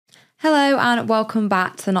Hello and welcome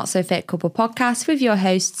back to the Not So Fit Couple podcast with your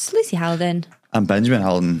hosts, Lucy Haldon. And Benjamin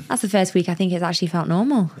Haldon. That's the first week I think it's actually felt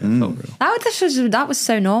normal. That was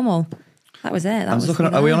so normal. That was it.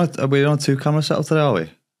 Are we on a 2-camera setup today, are we?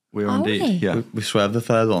 We are indeed, yeah. We swerved the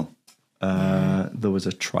third one. There was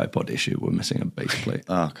a tripod issue. We're missing a base plate.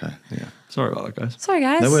 Oh, okay. Yeah. Sorry about that, guys. Sorry,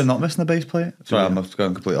 guys. No, we're not missing a base plate. Sorry, I'm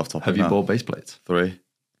going completely off topic. Have you bought base plates? 3.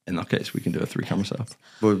 In that case, we can do a 3-camera setup.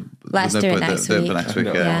 Let's do it next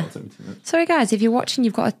week. Yeah. Sorry, guys, if you're watching,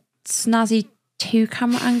 you've got a snazzy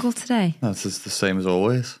 2-camera angle today. That's just the same as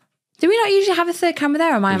always. Do we not usually have a third camera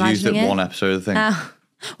there, or am I We've used imagining it it? one episode, I think.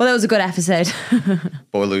 Well, that was a good episode.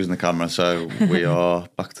 But we're losing the camera, so we are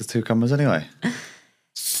back to 2 cameras anyway.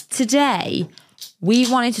 Today, we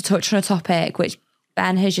wanted to touch on a topic which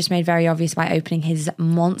Ben has just made very obvious by opening his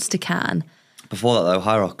monster can. Before that, though,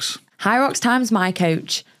 Hyrox. Hyrox times my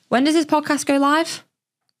coach. When does this podcast go live?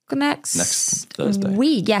 Next Thursday.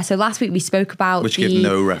 Week. Yeah, so last week we spoke about Which give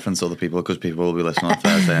no reference to other people because people will be listening on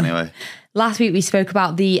Thursday anyway. Last week we spoke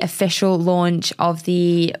about the official launch of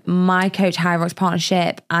the My Coach Hyrox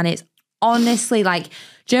partnership, and it's honestly like,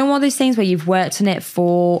 do you know one of those things where you've worked on it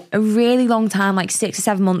for a really long time, like 6 or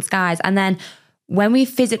 7 months, guys, and then when we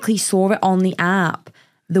physically saw it on the app,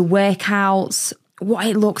 the workouts, what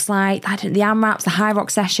it looks like, the AMRAPs, the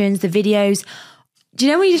Hyrox sessions, the videos, do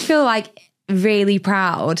you know when you just feel like really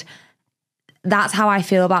proud? That's how I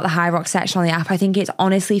feel about the Hyrox section on the app. I think it's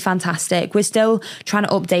honestly fantastic. We're still trying to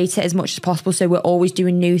update it as much as possible, so we're always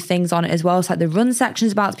doing new things on it as well. So like the run section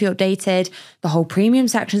is about to be updated, the whole premium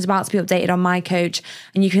section is about to be updated on My Coach,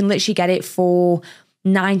 and you can literally get it for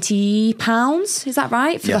 £90. Is that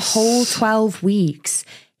right? For Yes. the whole 12 weeks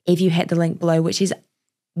if you hit the link below, which is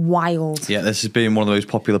wild. Yeah, this has been one of the most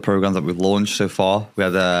popular programs that we've launched so far. We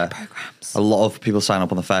had a lot of people sign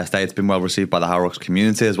up on the first day. It's been well received by the Hyrox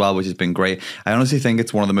community as well, which has been great. I honestly think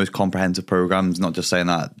it's one of the most comprehensive programs, not just saying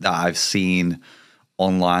that I've seen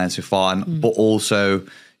online so far, but also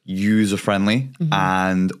user-friendly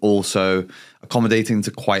and also accommodating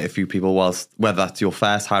to quite a few people, whether that's your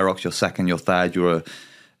first Hyrox, your second, your third, you're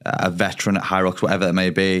a veteran at Hyrox, whatever it may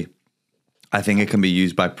be. I think it can be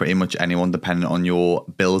used by pretty much anyone depending on your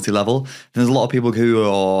ability level. And there's a lot of people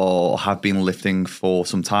who have been lifting for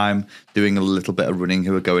some time, doing a little bit of running,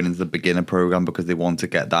 who are going into the beginner program because they want to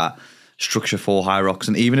get that structure for Hyrox.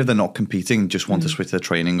 And even if they're not competing, just want to switch their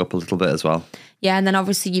training up a little bit as well. Yeah, and then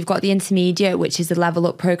obviously you've got the intermediate, which is the level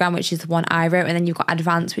up program, which is the one I wrote, and then you've got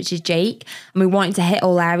advanced, which is Jake. And we wanted to hit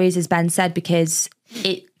all areas, as Ben said, because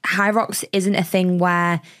Hyrox isn't a thing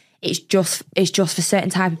where it's just for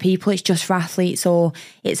certain type of people, it's just for athletes or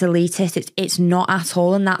it's elitist. It's not at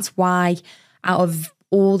all. And that's why out of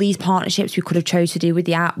all these partnerships we could have chose to do with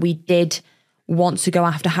the app, we did want to go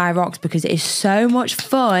after Hyrox because it is so much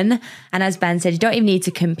fun. And as Ben said, you don't even need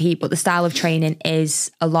to compete, but the style of training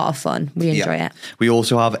is a lot of fun. We enjoy it. We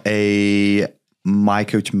also have a My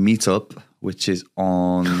Coach meetup, which is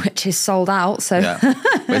sold out. So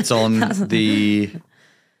it's on the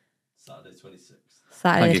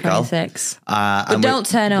Saturday 26th. But don't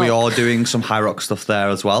turn up. We are doing some Hyrox stuff there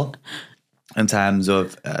as well in terms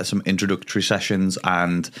of some introductory sessions,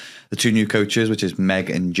 and the 2 new coaches, which is Meg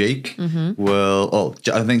and Jake,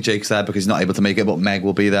 I think Jake's there because he's not able to make it, but Meg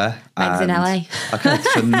will be there. Meg's in LA. Okay,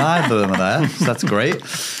 so neither of them are there, so that's great.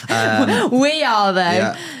 We are though.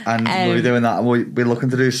 Yeah, and we'll be doing that. We're looking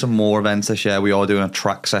to do some more events this year. We are doing a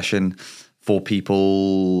track session for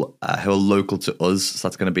people who are local to us, so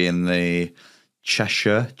that's going to be in the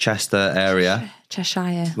Chester area.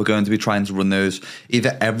 Cheshire. We're going to be trying to run those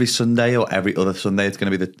either every Sunday or every other Sunday. It's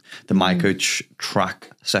going to be the My Coach track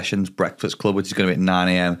sessions breakfast club, which is going to be at 9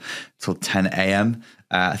 a.m. till 10 a.m.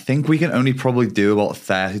 I think we can only probably do about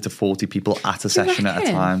 30 to 40 people at a session at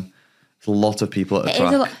a time. It's a lot of people at a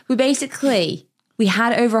track. We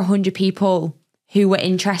had over 100 people who were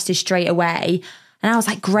interested straight away. And I was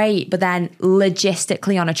like, great. But then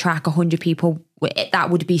logistically on a track, 100 people, that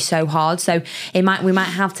would be so hard. So we might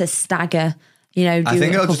have to stagger, I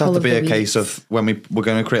think it'll just have to be a case of when we're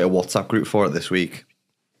going to create a WhatsApp group for it this week.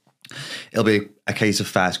 It'll be a case of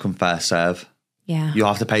first come, first serve. Yeah. You'll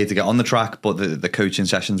have to pay to get on the track, but the coaching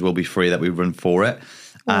sessions will be free that we run for it.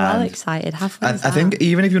 We're all excited. Have fun. I think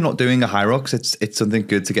even if you're not doing a Hyrox, it's something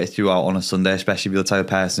good to get you out on a Sunday, especially if you're the type of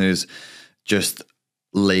person who's just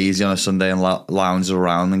lazy on a Sunday and lounges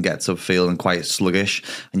around and gets up feeling quite sluggish,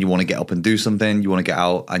 and you want to get up and do something, you want to get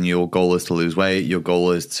out, and your goal is to lose weight, your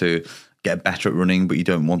goal is to get better at running, but you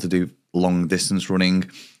don't want to do long distance running,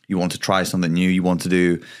 you want to try something new, you want to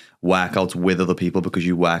do workouts with other people because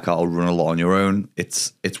you work out or run a lot on your own.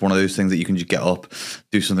 It's one of those things that you can just get up,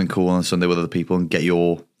 do something cool on a Sunday with other people and get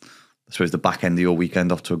your suppose, the back end of your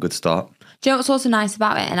weekend off to a good start. Do you know what's also nice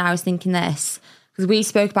about it? And I was thinking this, because we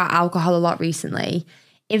spoke about alcohol a lot recently.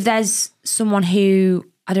 If there's someone who,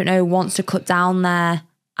 I don't know, wants to cut down their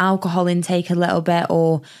alcohol intake a little bit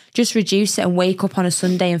or just reduce it and wake up on a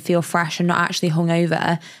Sunday and feel fresh and not actually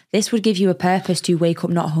hungover, this would give you a purpose to wake up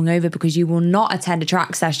not hungover, because you will not attend a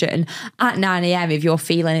track session at 9 a.m. if you're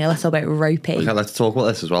feeling a little bit ropey. Okay, let's talk about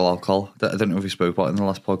this as well, alcohol. I don't know if we spoke about it in the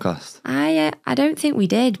last podcast. I don't think we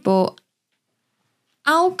did, but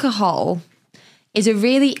alcohol is a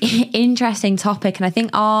really interesting topic, and I think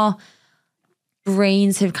our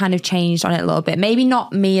brains have kind of changed on it a little bit. Maybe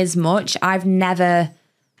not me as much.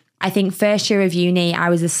 I think first year of uni, I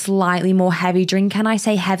was a slightly more heavy drinker. And I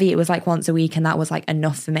say heavy, it was like once a week, and that was like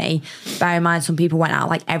enough for me. Bear in mind, some people went out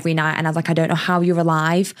like every night, and I was like, I don't know how you're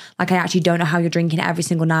alive. Like, I actually don't know how you're drinking every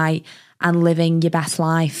single night and living your best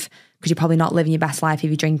life, because you're probably not living your best life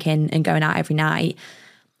if you're drinking and going out every night.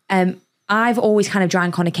 I've always kind of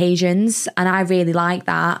drank on occasions, and I really like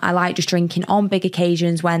that. I like just drinking on big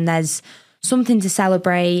occasions when there's something to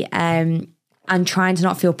celebrate, and trying to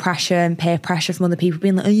not feel pressure and peer pressure from other people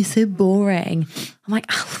being like, oh, you're so boring. I'm like,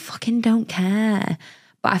 I fucking don't care.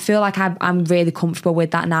 But I feel like I'm really comfortable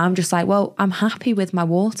with that now. I'm just like, well, I'm happy with my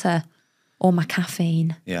water or my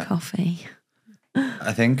caffeine coffee.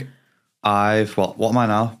 I think what am I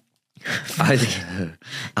now?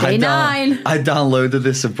 Day 9. I downloaded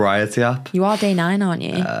this sobriety app. You are day 9, aren't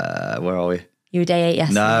you? Where are we? You were day 8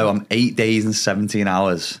 yesterday. No, I'm 8 days and 17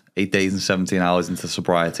 hours. 8 days and 17 hours into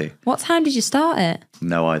sobriety. What time did you start it?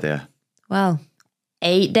 No idea. Well,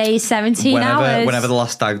 8 days, 17 hours. Whenever the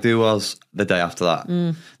last stag do was, the day after that.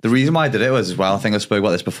 The reason why I did it was, as well, I think I spoke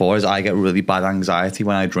about this before, is I get really bad anxiety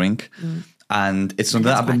when I drink. And it's something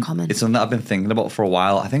that I've been thinking about for a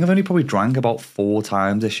while. I think I've only probably drank about 4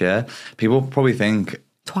 times this year. People probably think...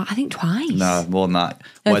 I think twice. No, more than that.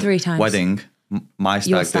 No, 3 times. Wedding, my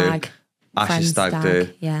stag do. Ash's stag do.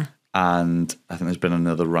 Yeah. And I think there's been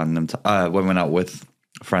another random when we went out with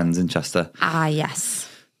friends in Chester. Ah, yes.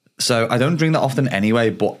 So I don't drink that often anyway,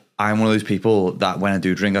 but I'm one of those people that when I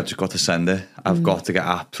do drink, I've just got to send it. I've got to get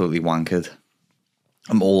absolutely wankered.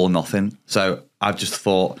 I'm all or nothing. So I've just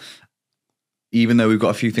thought, even though we've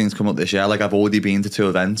got a few things come up this year, like I've already been to 2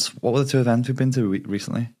 events. What were the 2 events we've been to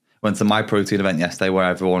recently? Went to my protein event yesterday where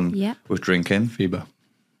everyone was drinking. FIBO.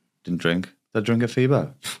 Didn't drink. Did I drink at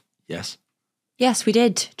FIBO? Yes. Yes, we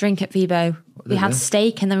did drink at FIBO. We had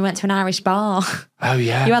steak and then we went to an Irish bar. Oh,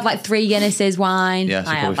 yeah. You had like 3 Guinnesses, wine. Yeah,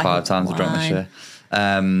 so probably 5 times I drank this year.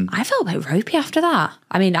 I felt a bit ropey after that.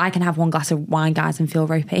 I mean, I can have 1 glass of wine, guys, and feel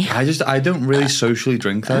ropey. I don't really socially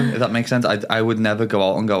drink though, if that makes sense. I would never go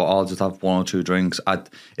out and go, I'll just have 1 or 2 drinks.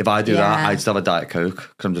 If I do that, I just have a Diet Coke,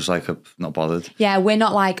 because I'm just like, I'm not bothered. Yeah, we're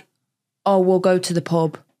not like, oh, we'll go to the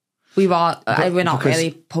pub. We're not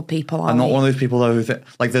really pub people, are we? I'm not one of those people though who think,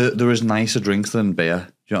 like, there is nicer drinks than beer.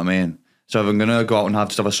 Do you know what I mean? So if I'm going to go out and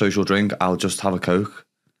just have a social drink, I'll just have a Coke.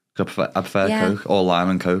 I prefer Coke or lime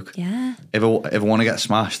and Coke. Yeah. If I want to get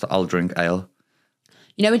smashed, I'll drink ale.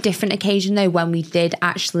 You know, a different occasion though, when we did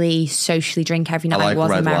actually socially drink every night, I like was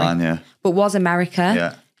red America. wine, yeah. But was America.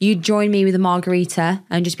 Yeah. You'd join me with a margarita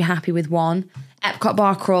and just be happy with 1. Epcot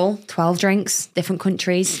bar crawl, 12 drinks, different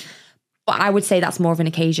countries. But I would say that's more of an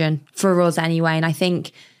occasion for us anyway. And I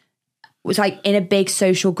think it's like in a big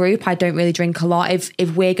social group, I don't really drink a lot.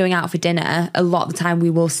 If we're going out for dinner, a lot of the time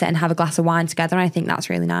we will sit and have a glass of wine together. And I think that's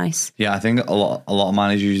really nice. Yeah, I think a lot of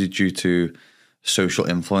mine is usually due to social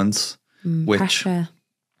influence. Pressure.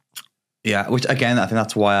 Yeah, which again, I think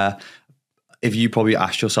that's why if you probably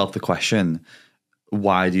ask yourself the question,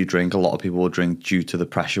 why do you drink? A lot of people will drink due to the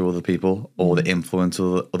pressure of other people or the influence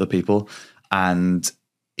of other people. And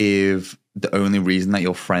if the only reason that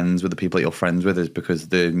you're friends with the people that you're friends with is because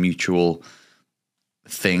the mutual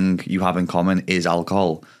thing you have in common is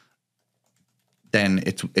alcohol, then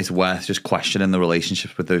it's worth just questioning the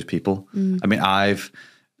relationships with those people. I mean, I've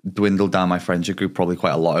dwindled down my friendship group probably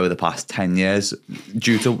quite a lot over the past 10 years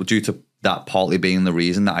due to that partly being the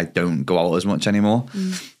reason that I don't go out as much anymore.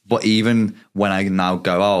 But even when I now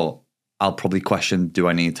go out, I'll probably question, do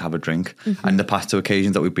I need to have a drink? And the past 2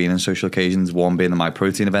 occasions that we've been in, social occasions, one being the My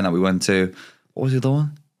Protein event that we went to. What was the other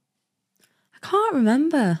one? I can't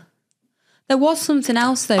remember. There was something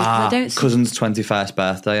else though. I don't cousin's 21st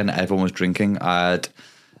birthday and everyone was drinking. I had,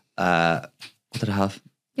 what did I have?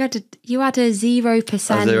 You had a 0%.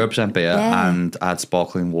 0% beer and I had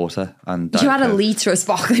sparkling water. And you had a litre of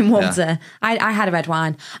sparkling water. Yeah. I had a red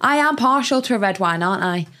wine. I am partial to a red wine, aren't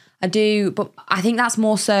I? I do, but I think that's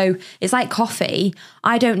more so, it's like coffee.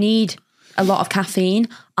 I don't need a lot of caffeine.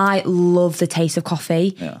 I love the taste of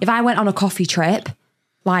coffee. Yeah. If I went on a coffee trip,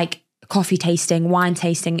 like coffee tasting, wine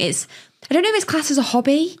tasting. I don't know if it's classed as a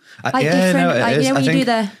hobby. Like yeah, different, no, it like, is. you know, when you do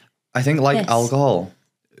the... I think like this. alcohol,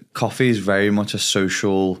 coffee is very much a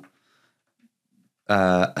social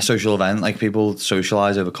event. Like people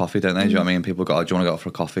socialize over coffee, don't they? Do you know what I mean? People go, oh, do you want to go out for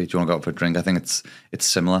a coffee? Do you want to go out for a drink? I think it's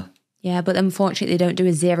similar. Yeah, but unfortunately they don't do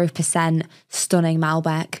a 0% stunning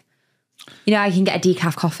Malbec. You know, I can get a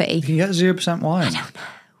decaf coffee. You can get 0% wine. I don't know.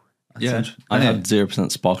 Yeah, I had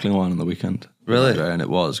 0% sparkling wine on the weekend. Really? And it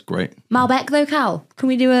was great. Malbec though, Cal? Can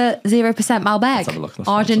we do a 0% Malbec? Let's have a look.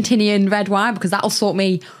 Argentinian red wine, because that'll sort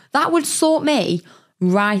me. That would sort me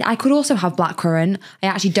right. I could also have blackcurrant. I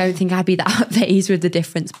actually don't think I'd be that phased with the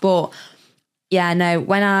difference. But yeah, no,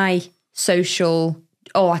 when I social,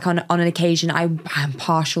 or like on an occasion, I'm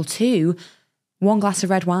partial to one glass of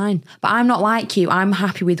red wine. But I'm not like you. I'm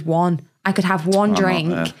happy with one. I could have one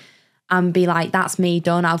drink and be like, that's me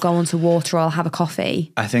done. I'll go on to water or I'll have a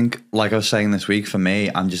coffee. I think, like I was saying this week, for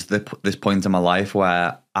me, I'm just at this point in my life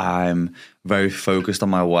where I'm very focused on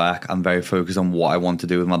my work. I'm very focused on what I want to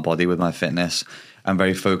do with my body, with my fitness. I'm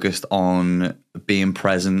very focused on being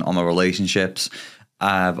present on my relationships.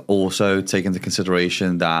 I've also taken into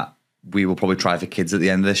consideration that we will probably try for kids at the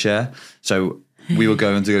end of this year. So we were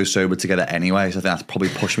going to go sober together anyway. So I think that's probably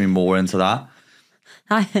pushed me more into that.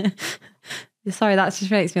 Sorry, that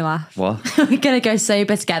just makes me laugh. What? We're going to go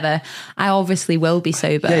sober together. I obviously will be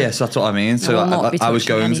sober. Yeah, so that's what I mean. So I was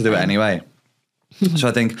going to do it anyway. So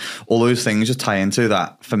I think all those things just tie into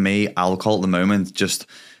that. For me, alcohol at the moment just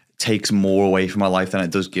takes more away from my life than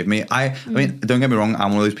it does give me. I mean, don't get me wrong, I'm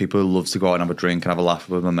one of those people who loves to go out and have a drink and have a laugh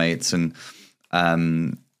with my mates and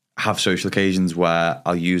have social occasions where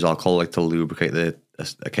I'll use alcohol like to lubricate the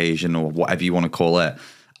occasion or whatever you want to call it.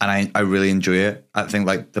 And I really enjoy it. I think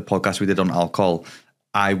like the podcast we did on alcohol,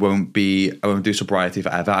 I won't do sobriety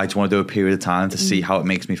forever. I just want to do a period of time to see how it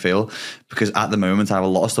makes me feel. Because at the moment I have a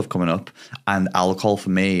lot of stuff coming up, and alcohol for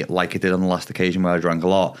me, like it did on the last occasion where I drank a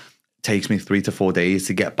lot, takes me 3 to 4 days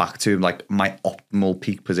to get back to like my optimal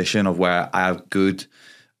peak position of where I have good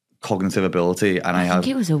cognitive ability and I have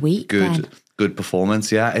it was a week good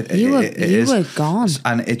performance. Yeah, you were gone,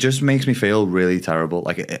 and it just makes me feel really terrible.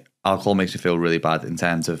 Like alcohol makes me feel really bad in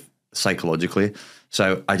terms of psychologically.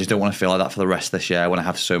 So I just don't want to feel like that for the rest of this year when I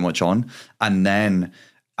have so much on, and then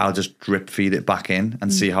I'll just drip feed it back in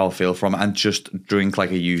and see how I feel from it, and just drink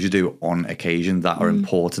like I usually do on occasions that are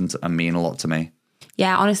important and mean a lot to me.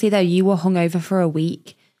 Yeah, honestly though, you were hungover for a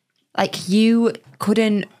week. Like you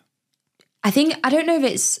couldn't. I don't know if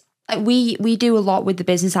it's. Like we do a lot with the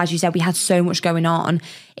business, as you said. We had so much going on.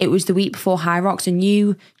 It was the week before High Rocks, and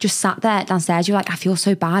you just sat there downstairs. You were like, I feel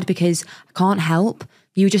so bad because I can't help.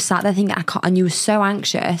 You just sat there thinking, I can't, and you were so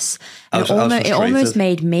anxious. And it almost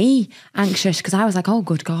made me anxious because I was like, oh,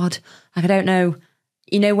 good God. Like, I don't know.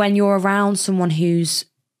 You know, when you're around someone who's,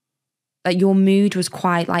 like, your mood was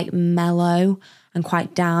quite, like, mellow and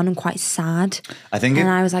quite down and quite sad. I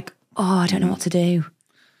was like, oh, I don't know what to do.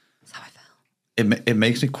 That's how I felt. It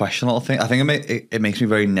makes me question a lot of things. I think it makes me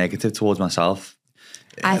very negative towards myself.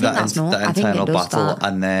 I think that's not. That internal battle.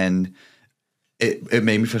 And then it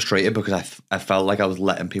made me frustrated because I felt like I was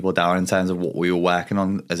letting people down in terms of what we were working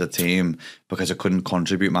on as a team, because I couldn't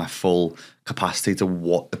contribute my full capacity to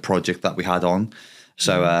what the project that we had on.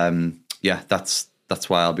 So yeah, that's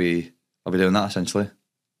why I'll be doing that essentially.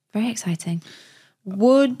 Very exciting.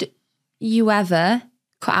 Would you ever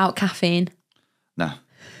cut out caffeine? No.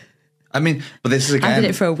 I mean, but this is again. I did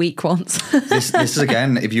it for a week once. this is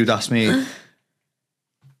again. If you'd asked me,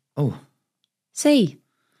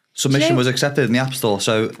 submission was accepted in the App Store.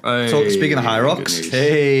 So speaking of High Rocks,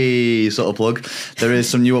 sort of plug. There is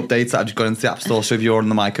some new updates that have just gone into the App Store. So if you're on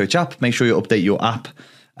the My Coach app, make sure you update your app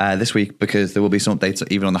this week, because there will be some updates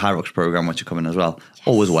even on the High Rocks program, which are coming as well. Yes.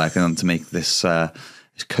 Always working on to make this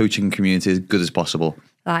coaching community as good as possible.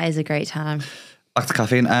 That is a great time. Back to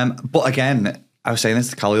caffeine. But again, I was saying this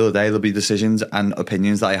to Callie the other day, there'll be decisions and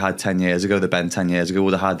opinions that I had 10 years ago, that Ben 10 years ago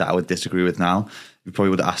would have had, that I would disagree with now. You probably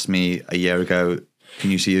would have asked me a year ago, can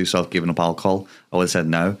you see yourself giving up alcohol? I would have said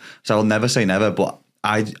no. So I'll never say never, but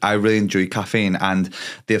I really enjoy caffeine, and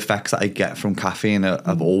the effects that I get from caffeine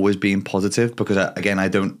have always been positive, because I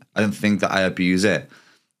don't think that I abuse it.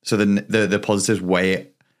 So the positives way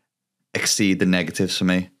exceed the negatives for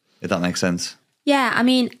me, if that makes sense. Yeah, I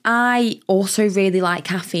mean, I also really like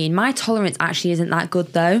caffeine. My tolerance actually isn't that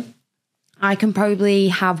good though. I can probably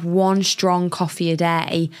have one strong coffee a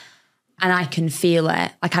day and I can feel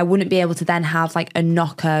it. Like, I wouldn't be able to then have like a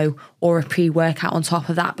Nocco or a pre-workout on top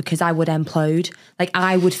of that, because I would implode. Like,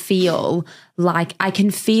 I would feel like I can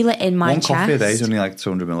feel it in my chest. One coffee a day is only like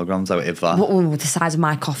 200 milligrams, if that. The size of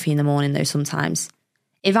my coffee in the morning though sometimes.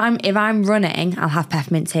 If I'm running, I'll have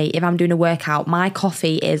peppermint tea. If I'm doing a workout, my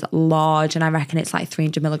coffee is large, and I reckon it's like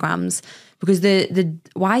 300 milligrams. Because the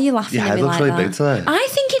why are you laughing Your at head me looks like really that? big today. I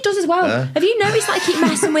think it does as well. Yeah. Have you noticed that I keep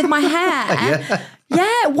messing with my hair?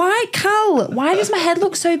 Yeah. Why, Cal? Why does my head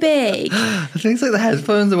look so big? I think it's like the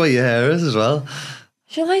headphones, the way your hair is as well.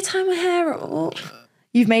 Shall I tie my hair up?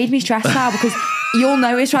 You've made me stressed now because you'll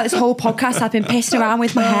notice throughout this whole podcast I've been pissing around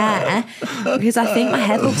with my hair because I think my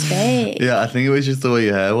head looks big. Yeah, I think it was just the way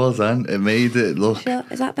your hair was then. It made it look...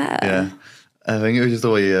 Is that better? Yeah. I think it was just the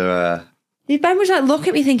way your... Ben was like, look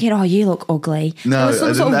at me thinking, oh, you look ugly. No, there was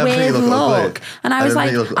some sort of weird look. And I was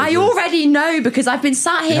like, I already know because I've been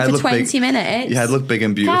sat here for 20 minutes. Your head looked big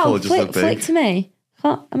and beautiful. Cal, Just looked big. flick to me.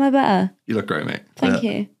 Am I better? You look great, mate. Thank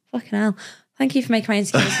you. Fucking hell. Thank you for making my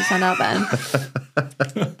insecurities stand out, Ben.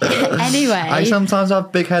 Anyway. I sometimes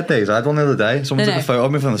have big head days. I had one the other day. Someone took No. a photo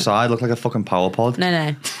of me from the side. Looked like a fucking power pod.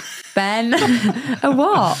 No. Ben. A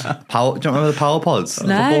what? Do you remember the power pods? The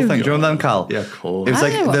football thing. Do you remember them, Cal? Yeah, of course. It was I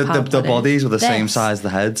like know what power the pod bodies is. were the same This. size as the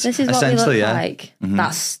heads. This is what we essentially, look yeah. like.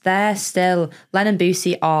 They're still... Len and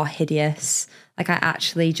Boosie are hideous. Like, I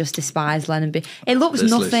actually just despise Len and Boosie. It looks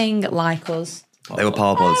This nothing like us. They were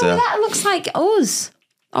power pods, yeah. That looks like us.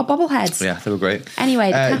 Our bobbleheads. Yeah, they were great. Anyway,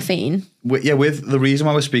 the caffeine. With the reason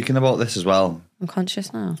why we're speaking about this as well. I'm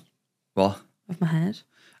conscious now What? of my head.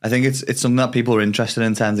 I think it's something that people are interested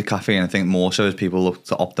in terms of caffeine. I think more so as people look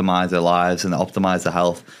to optimize their lives and optimize their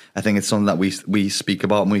health. I think it's something that we speak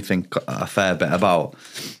about and we think a fair bit about.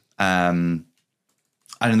 And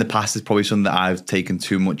in the past, it's probably something that I've taken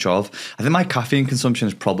too much of. I think my caffeine consumption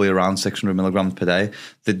is probably around 600 milligrams per day.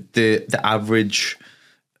 The average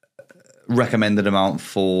recommended amount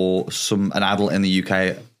for an adult in the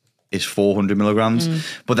UK is 400 milligrams,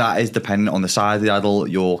 but that is dependent on the size of the adult,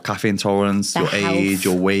 your caffeine tolerance, your age,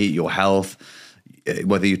 your weight, your health,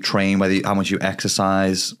 whether you train, how much you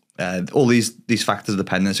exercise. All these factors are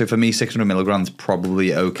dependent. So for me, 600 milligrams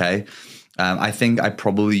probably okay. I think I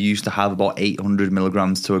probably used to have about 800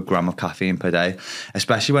 milligrams to a gram of caffeine per day,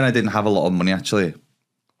 especially when I didn't have a lot of money. Actually,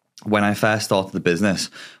 when I first started the business,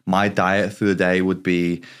 my diet through the day would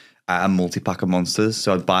be a multi-pack of Monsters.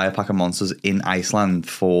 So I'd buy a pack of Monsters in Iceland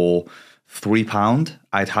for £3.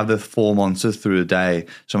 I'd have the 4 Monsters through the day.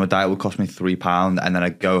 So my diet would cost me £3. And then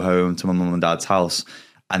I'd go home to my mum and dad's house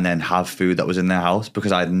and then have food that was in their house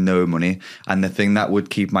because I had no money. And the thing that would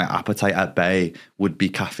keep my appetite at bay would be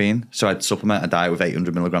caffeine. So I'd supplement a diet with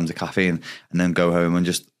 800 milligrams of caffeine and then go home and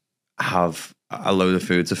just have a load of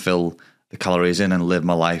food to fill the calories in and live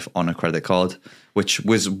my life on a credit card, which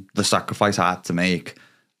was the sacrifice I had to make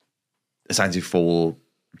essentially for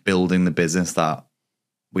building the business that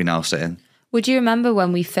we now sit in. Would you remember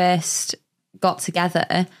when we first got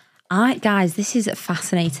together? Guys, this is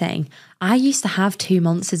fascinating. I used to have 2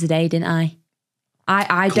 Monsters a day, didn't I?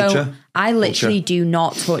 I literally do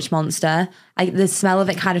not touch Monster. The smell of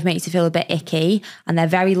it kind of makes it feel a bit icky, and they're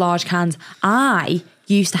very large cans. I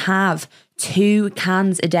used to have 2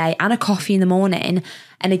 cans a day and a coffee in the morning.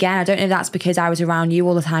 And again, I don't know if that's because I was around you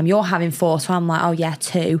all the time. You're having 4, so I'm like, oh yeah,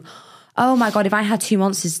 2. Oh my God, if I had 2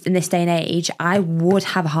 Monsters in this day and age, I would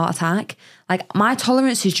have a heart attack. Like, my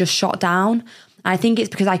tolerance has just shot down. I think it's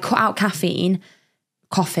because I cut out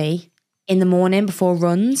coffee in the morning before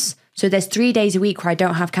runs. So there's 3 days a week where I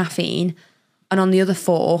don't have caffeine. And on the other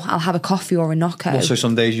 4, I'll have a coffee or a Nocco. Well, so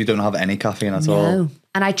some days you don't have any caffeine at all?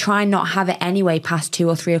 And I try not have it anyway past 2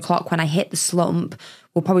 or 3 o'clock when I hit the slump.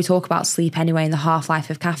 We'll probably talk about sleep anyway and the half-life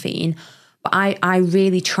of caffeine. But I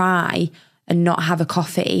really try and not have a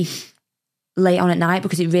coffee late on at night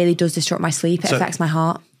because it really does disrupt my sleep. It affects my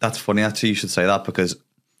heart. That's funny actually you should say that, because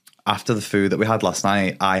after the food that we had last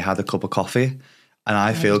night, I had a cup of coffee and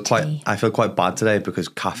I feel quite bad today because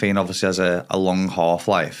caffeine obviously has a long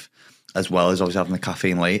half-life as well as obviously having the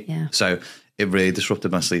caffeine late. Yeah. So it really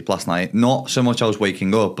disrupted my sleep last night. Not so much I was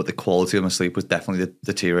waking up, but the quality of my sleep was definitely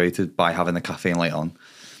deteriorated by having the caffeine late on.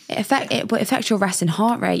 It affects your resting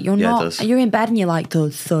heart rate. It does. You're in bed and you're like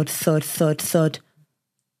thud, thud, thud, thud, thud.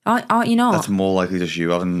 Aren't you not? That's more likely just you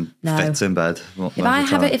having fits in bed.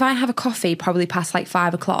 If I have a coffee probably past like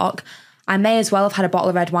 5 o'clock, I may as well have had a bottle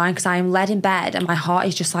of red wine because I am led in bed and my heart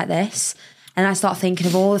is just like this. And I start thinking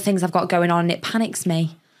of all the things I've got going on and it panics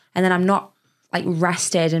me. And then I'm not like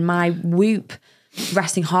rested and my Whoop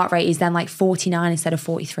resting heart rate is then like 49 instead of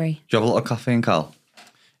 43. Do you have a lot of caffeine, Cal?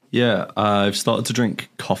 Yeah, I've started to drink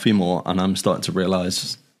coffee more and I'm starting to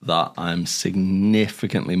realise that I'm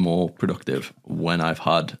significantly more productive when I've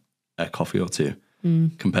had a coffee or 2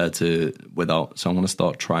 compared to without. So I'm going to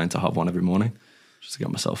start trying to have one every morning just to get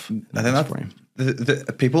myself in I think this frame.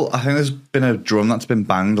 I think there's been a drum that's been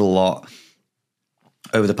banged a lot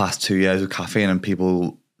over the past 2 years with caffeine and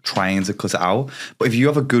people trying to cut it out. But if you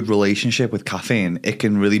have a good relationship with caffeine, it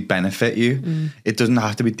can really benefit you. It doesn't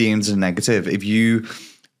have to be deemed as a negative. If you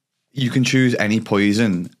can choose any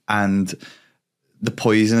poison, and the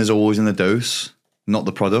poison is always in the dose, not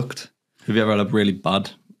the product. Have you ever had a really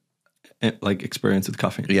bad experience with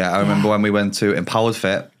caffeine? Yeah, I remember when we went to Empowered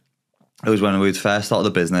Fit. It was when we first started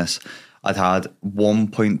the business. I'd had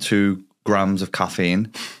 1.2 grams of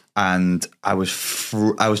caffeine, and I was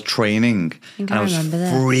training, and I was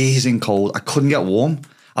freezing cold. I couldn't get warm.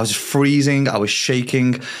 I was just freezing. I was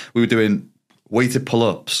shaking. We were doing weighted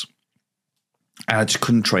pull-ups, and I just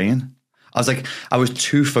couldn't train. I was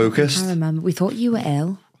too focused. I remember. We thought you were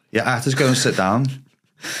ill. Yeah, I had to go and sit down.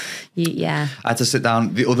 Yeah. I had to sit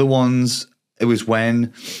down. The other ones, it was when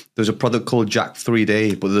there was a product called Jack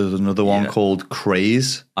 3D, but there was another one called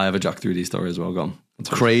Craze. I have a Jack 3D story as well, gone.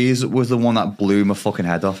 Craze was the one that blew my fucking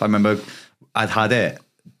head off. I remember I'd had it,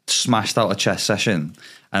 smashed out a chest session,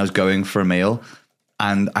 and I was going for a meal,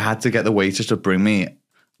 and I had to get the waitress to bring me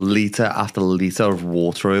litre after litre of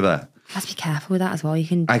water over. You have to be careful with that as well.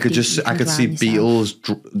 I could see beetles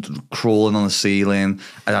crawling on the ceiling.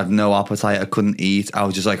 I had no appetite. I couldn't eat. I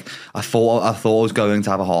was just like, I thought I was going to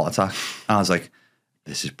have a heart attack. And I was like,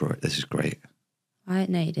 this is great.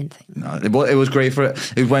 No, you didn't think that. No, it was great for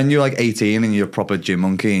it. It was when you're like 18 and you're a proper gym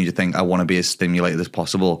monkey and you think, I want to be as stimulated as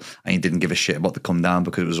possible, and you didn't give a shit about the come down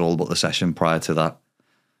because it was all about the session prior to that.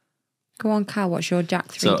 Go on, Cal, what's your Jack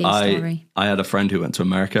 3D story? I had a friend who went to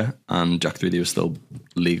America, and Jack 3D was still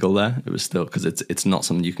legal there. It was still, because it's not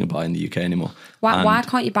something you can buy in the UK anymore. Why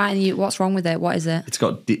can't you buy it in the UK? What's wrong with it? What is it? It's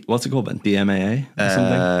got, what's it called, Ben? DMAA or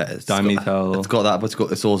something? Dimethyl. It's got that,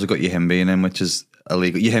 but it's also got yohimbine in, which is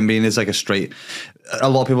illegal. Yohimbine is like a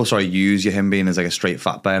lot of people use yohimbine as like a straight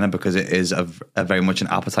fat burner because it is a very much an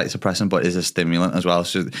appetite suppressant, but it is a stimulant as well.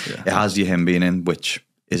 So it has yohimbine in, which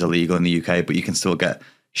is illegal in the UK, but you can still get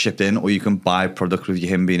shipped in, or you can buy product with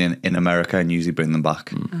yohimbine in America and usually bring them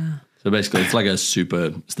back. So basically it's like a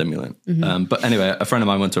super stimulant. But anyway, a friend of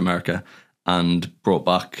mine went to America and brought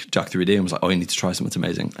back Jack 3D and was like, oh, you need to try something, it's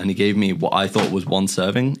amazing. And he gave me what I thought was one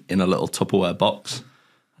serving in a little Tupperware box.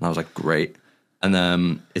 And I was like, great. And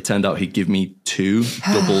then it turned out he'd give me 2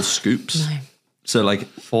 double scoops. No. So like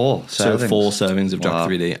 4 servings of Jack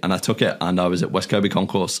 3D. And I took it, and I was at West Kirby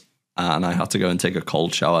Concourse, and I had to go and take a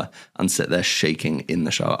cold shower and sit there shaking in the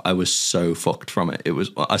shower. I was so fucked from it. It was,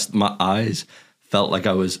 my eyes felt like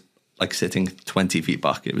I was like sitting 20 feet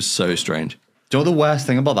back. It was so strange. Do you know what the worst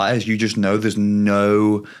thing about that is? You just know there's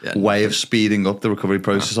no way of speeding up the recovery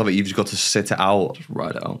process of it. You've just got to sit it out. Just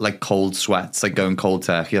ride it out. Like cold sweats, like going cold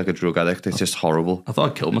turkey, like a drug addict. It's just horrible. I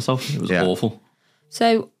thought I'd killed myself. It was awful.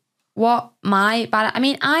 So what I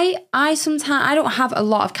sometimes, I don't have a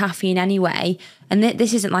lot of caffeine anyway. And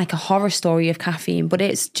this isn't like a horror story of caffeine, but do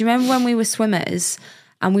you remember when we were swimmers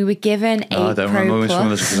and we were given I don't remember when we were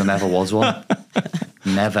swimmers because I never was one.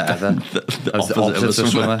 Never, ever. I was the opposite of a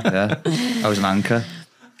swimmer. Yeah. I was an anchor.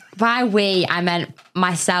 By we, I meant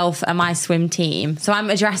myself and my swim team. So I'm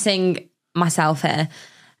addressing myself here.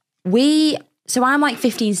 So I'm like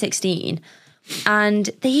 15, 16. And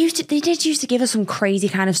they did used to give us some crazy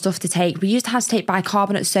kind of stuff to take. We used to have to take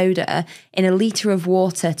bicarbonate soda in a litre of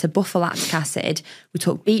water to buffer lactic acid. We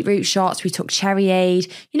took beetroot shots, we took cherryade,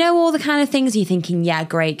 all the kind of things you're thinking, yeah,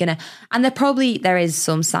 great, and there is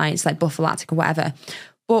some science like buffer lactic or whatever.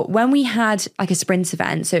 But when we had like a sprint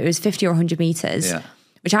event, so it was 50 or 100 metres,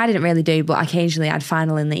 which I didn't really do, but occasionally I'd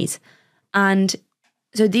final in these. And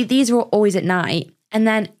so these were always at night. And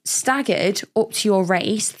then staggered up to your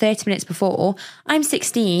race 30 minutes before. I'm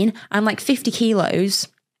 16. I'm like 50 kilos,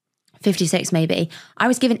 56 maybe. I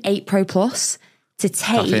was given 8 Pro Plus to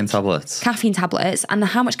take. Caffeine tablets. And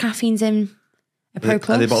how much caffeine's in a Pro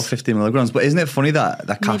Plus? Are they about 50 milligrams? But isn't it funny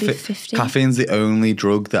that caffeine's the only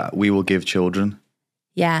drug that we will give children?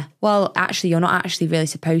 Yeah. Well, actually, you're not actually really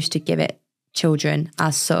supposed to give it children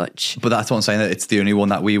as such. But that's what I'm saying, that it's the only one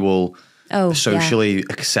that we will socially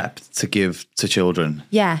accept to give to children.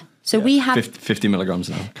 Yeah. So we have 50 milligrams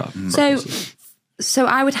now. So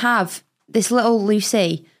I would have this little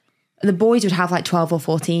Lucy, and the boys would have like 12 or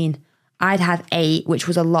 14. I'd have 8, which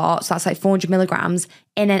was a lot. So that's like 400 milligrams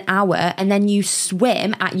in an hour. And then you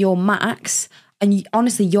swim at your max. And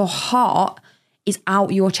honestly, your heart is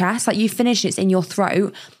out your chest. Like you finish, it's in your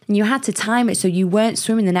throat. And you had to time it so you weren't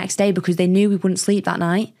swimming the next day because they knew we wouldn't sleep that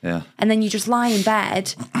night. Yeah. And then you just lie in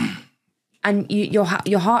bed and your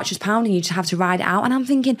heart's just pounding. You just have to ride it out. And I'm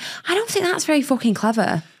thinking, I don't think that's very fucking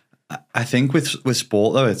clever. I think with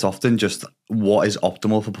sport though, it's often just what is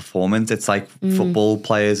optimal for performance. It's like football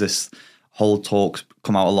players, this whole talk's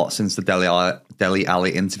come out a lot since the Dele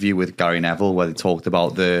Alli interview with Gary Neville, where they talked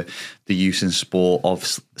about the use in sport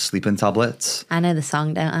of sleeping tablets. I know the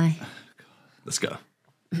song, don't I? Let's go.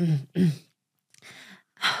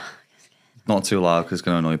 Not too loud because it's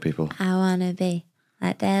going to annoy people. I want to be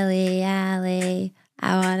like Dele Alli.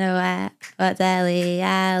 I want to wear what Dele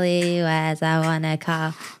Alli wears. I want to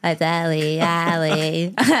call like Dele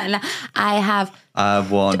Alli. I have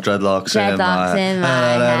one dreadlocks in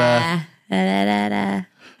my hair.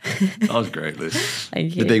 That was great, Luke.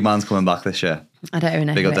 Thank you. The big man's coming back this year. I don't even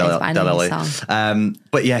know Big who up it is, but I know the song.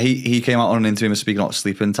 But yeah, he came out on an interview speaking about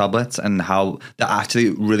sleeping tablets and how they're actually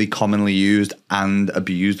really commonly used and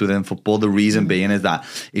abused within football. The reason being is that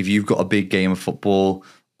if you've got a big game of football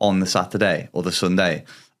on the Saturday or the Sunday,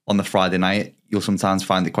 on the Friday night, you'll sometimes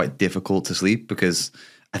find it quite difficult to sleep because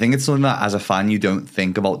I think it's something that as a fan you don't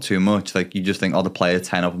think about too much. Like you just think, oh, the players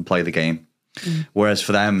turn up and play the game. Whereas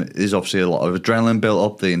for them, there's obviously a lot of adrenaline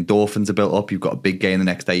built up, the endorphins are built up, you've got a big game the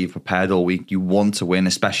next day, you've prepared all week, you want to win,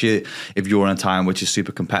 especially if you're in a time which is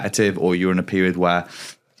super competitive or you're in a period where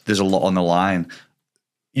there's a lot on the line.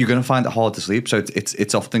 You're going to find it hard to sleep. So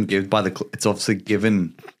it's often given by the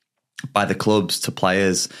clubs to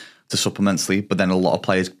players to supplement sleep, but then a lot of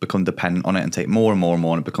players become dependent on it and take more and more and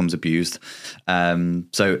more, and it becomes abused.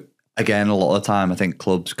 So again, a lot of the time, I think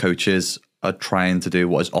clubs, coaches are trying to do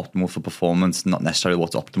what is optimal for performance, not necessarily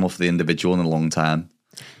what's optimal for the individual in the long term.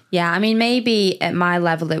 Yeah, I mean, maybe at my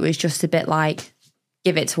level, it was just a bit like,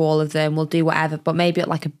 give it to all of them, we'll do whatever. But maybe at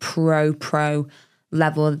like a pro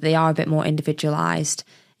level, they are a bit more individualised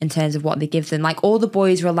in terms of what they give them. Like all the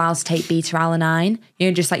boys were allowed to take beta-alanine,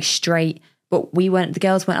 just like straight, but the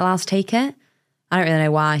girls weren't allowed to take it. I don't really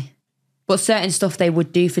know why. But certain stuff they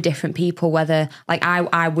would do for different people, whether like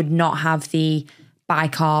I would not have the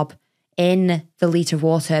bicarb in the litre of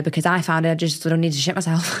water because I found I just don't need to shit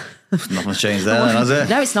myself. Nothing's changed there, has it?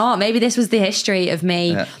 No, it's not. Maybe this was the history of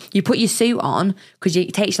me. Yeah. You put your suit on because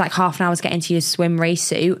it takes like half an hour to get into your swim race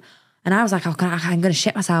suit. And I was like, I'm going to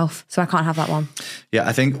shit myself, so I can't have that one. Yeah,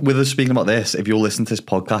 I think with us speaking about this, if you're listening to this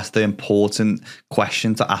podcast, the important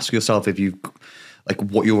question to ask yourself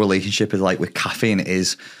what your relationship is like with caffeine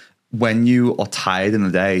is when you are tired in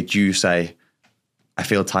the day, do you say, I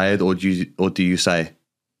feel tired, or do you say,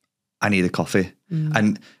 I need a coffee?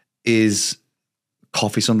 And is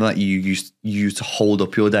coffee something that you use to hold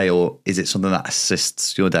up your day, or is it something that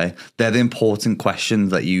assists your day? They're the important questions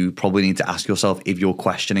that you probably need to ask yourself if you're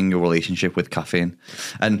questioning your relationship with caffeine.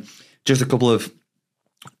 And just a couple of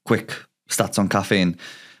quick stats on caffeine.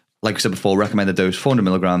 Like I said before, recommended dose 400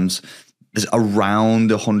 milligrams. There's around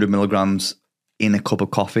 100 milligrams in a cup of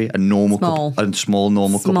coffee, a small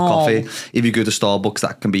normal cup of coffee. If you go to Starbucks,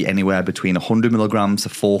 that can be anywhere between 100 milligrams to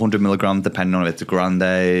 400 milligrams, depending on if it's a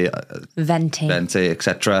grande, venti,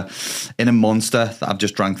 etc. In a Monster that I've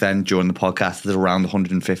just drank then during the podcast, there's around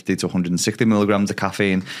 150 to 160 milligrams of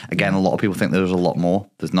caffeine. Again, a lot of people think there's a lot more.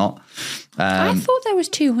 There's not. I thought there was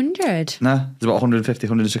 200. No, there's about 150,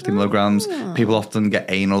 160 milligrams. People often get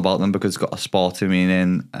anal about them because it's got aspartame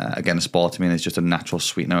in. Again, aspartame is just a natural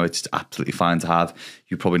sweetener. It's absolutely fine to have.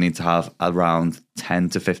 You probably need to have around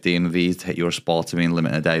 10 to 15 of these to hit your aspartame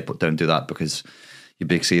limit a day, but don't do that because you're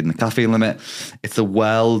big exceeding the caffeine limit. It's the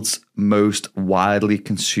world's most widely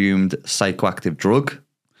consumed psychoactive drug,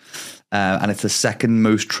 and it's the second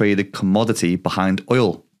most traded commodity behind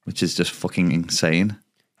oil, which is just fucking insane.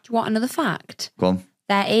 Do you want another fact? Go on.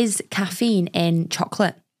 There is caffeine in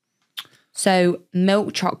chocolate. So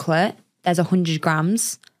milk chocolate, there's 100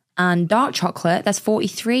 grams, and dark chocolate, there's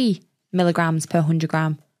 43 milligrams per 100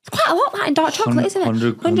 gram. It's quite a lot that in dark chocolate, isn't it?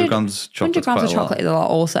 100 grams of chocolate. 100 grams of chocolate is a lot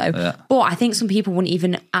also. Yeah. But I think some people wouldn't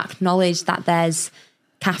even acknowledge that there's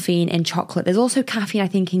caffeine in chocolate. There's also caffeine, I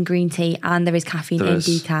think, in green tea, and there is caffeine in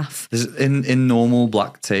decaf. There's in normal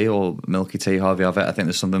black tea or milky tea, however you have it, I think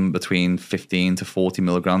there's something between 15 to 40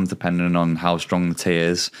 milligrams, depending on how strong the tea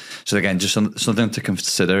is. So again, just something to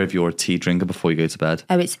consider if you're a tea drinker before you go to bed.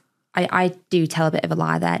 Oh, I do tell a bit of a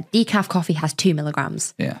lie there. Decaf coffee has 2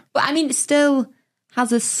 milligrams. Yeah. But I mean, it still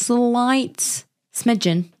has a slight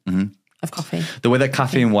smidgen of coffee. The way that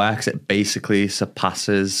caffeine works, it basically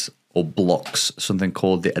surpasses or blocks something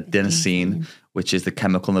called the adenosine, which is the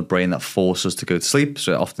chemical in the brain that forces us to go to sleep.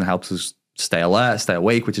 So it often helps us stay alert, stay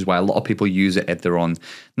awake, which is why a lot of people use it if they're on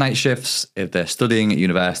night shifts, if they're studying at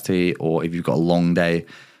university, or if you've got a long day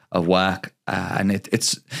of work. And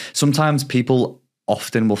it's sometimes people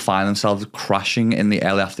often will find themselves crashing in the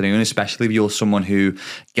early afternoon, especially if you're someone who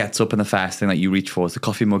gets up and the first thing that you reach for is the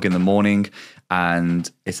coffee mug in the morning, and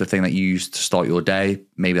it's the thing that you use to start your day.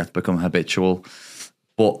 Maybe that's become habitual.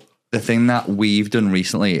 But the thing that we've done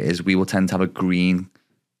recently is we will tend to have a green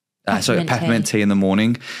peppermint tea in the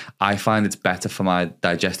morning. I find it's better for my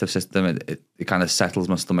digestive system. It kind of settles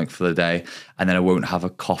my stomach for the day, and then I won't have a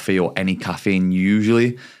coffee or any caffeine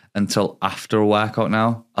usually until after a workout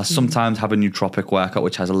now. I sometimes have a nootropic workout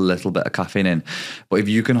which has a little bit of caffeine in. But if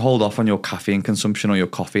you can hold off on your caffeine consumption or your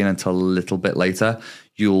coffee until a little bit later,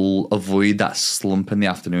 you'll avoid that slump in the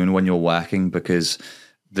afternoon when you're working, because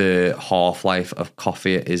the half-life of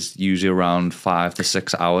coffee is usually around 5 to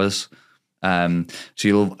 6 hours. So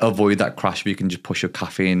you'll avoid that crash if you can just push your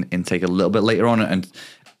caffeine intake a little bit later on and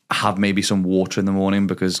have maybe some water in the morning,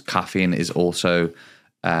 because caffeine is also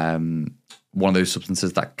one of those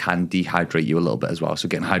substances that can dehydrate you a little bit as well. So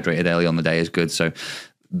getting hydrated early on the day is good. So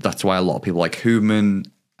that's why a lot of people like Human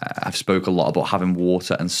have spoke a lot about having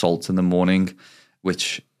water and salt in the morning,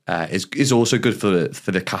 which is also good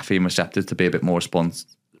for the caffeine receptors to be a bit more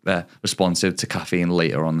responsive to caffeine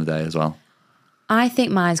later on the day as well. I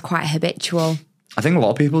think mine's quite habitual. I think a lot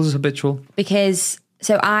of people's is habitual. Because,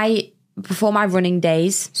 before my running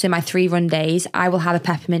days, so my 3 run days, I will have a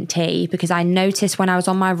peppermint tea, because I noticed when I was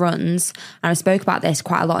on my runs, and I spoke about this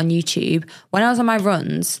quite a lot on YouTube, when I was on my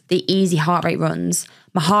runs, the easy heart rate runs,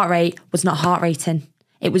 my heart rate was not heart rating.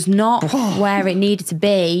 It was not where it needed to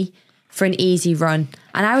be for an easy run.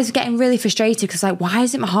 And I was getting really frustrated because why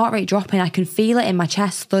isn't my heart rate dropping? I can feel it in my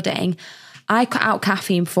chest thudding. I cut out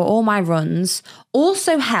caffeine for all my runs.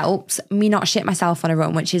 Also helps me not shit myself on a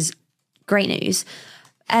run, which is great news.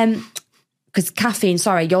 Because caffeine,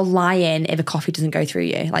 you're lying if a coffee doesn't go through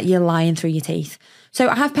you. You're lying through your teeth. So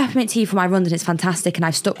I have peppermint tea for my runs and it's fantastic and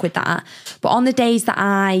I've stuck with that. But on the days that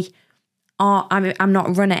I'm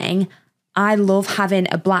not running, I love having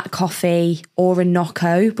a black coffee or a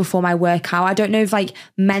Nocco before my workout. I don't know if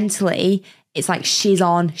mentally it's she's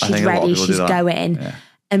on, she's ready, she's going. Yeah.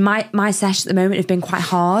 And my sessions at the moment have been quite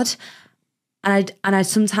hard. And I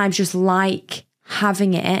sometimes just like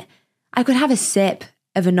having it. I could have a sip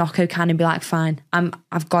of a Nocco can and be fine,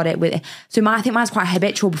 I've got it with it. So I think mine's quite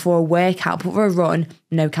habitual before a workout, but for a run,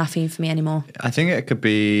 no caffeine for me anymore. I think it could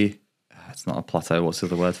be, it's not a plateau, what's the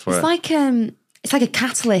other word for it? It's like a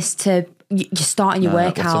catalyst to you starting your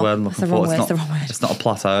workout. What's the word I'm looking for? It's the wrong word. It's not a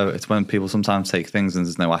plateau. It's when people sometimes take things and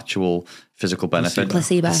there's no actual physical benefit.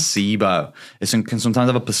 Placebo. It can sometimes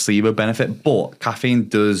have a placebo benefit, but caffeine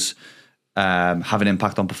does have an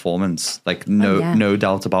impact on performance. No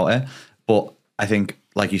doubt about it. But I think,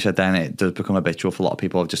 like you said then, it does become habitual for a lot of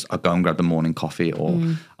people. I'll go and grab the morning coffee, or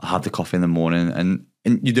I'll have the coffee in the morning, and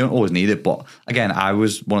you don't always need it. But again, I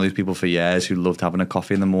was one of those people for years who loved having a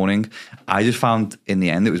coffee in the morning. I just found in the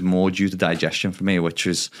end it was more due to digestion for me, which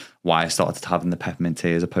is why I started having the peppermint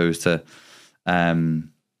tea as opposed to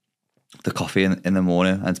the coffee in the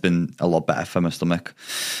morning. And it's been a lot better for my stomach.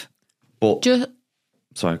 But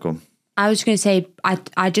sorry, go on. I was going to say,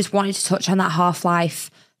 I just wanted to touch on that half-life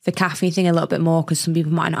for caffeine thing a little bit more, because some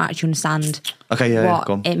people might not actually understand what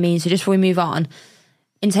it means. So just before we move on,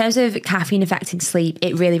 in terms of caffeine affecting sleep,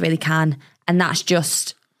 it really, really can. And that's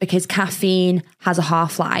just because caffeine has a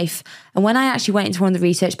half-life. And when I actually went into one of the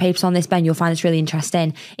research papers on this, Ben, you'll find this really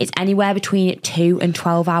interesting. It's anywhere between 2 and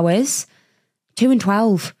 12 hours. 2 and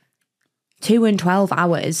 12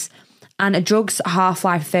 hours. And a drug's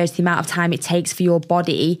half-life refers to the amount of time it takes for your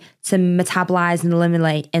body to metabolize and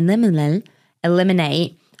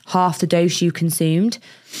eliminate half the dose you consumed.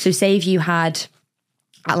 So say if you had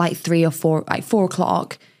at 3 or 4, 4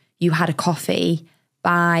 o'clock, you had a coffee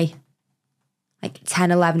by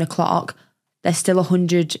 10, 11 o'clock, there's still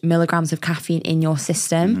 100 milligrams of caffeine in your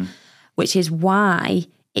system, which is why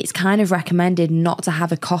it's kind of recommended not to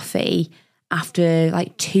have a coffee after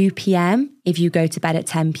 2 p.m. if you go to bed at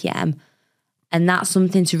 10 p.m. And that's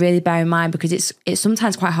something to really bear in mind, because it's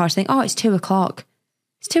sometimes quite hard to think, it's 2 o'clock.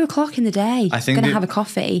 It's 2 o'clock in the day. I'm going to have a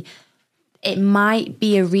coffee. It might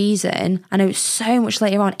be a reason. I know it's so much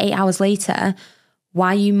later on, 8 hours later,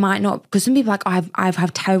 why you might not. Because some people are I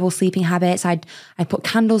have terrible sleeping habits. I put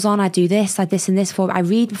candles on. I do this. I this and this. I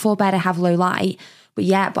read before bed. I have low light. But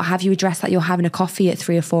have you addressed that you're having a coffee at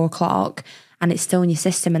 3 or 4 o'clock and it's still in your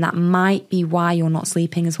system, and that might be why you're not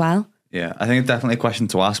sleeping as well? Yeah, I think it's definitely a question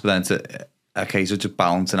to ask, but then it's a case of just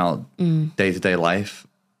balancing out day-to-day life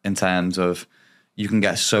in terms of, you can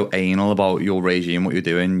get so anal about your regime, what you're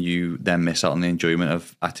doing, you then miss out on the enjoyment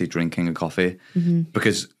of actually drinking a coffee.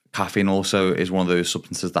 Because caffeine also is one of those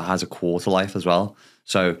substances that has a quarter life as well.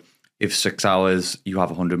 So if 6 hours you have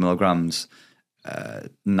 100 milligrams, 9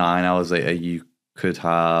 hours later you could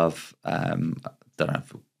have, I don't know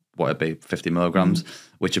what it'd be, 50 milligrams,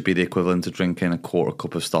 which would be the equivalent of drinking a quarter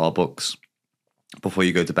cup of Starbucks before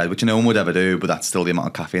you go to bed, which no one would ever do, but that's still the amount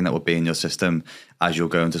of caffeine that would be in your system as you're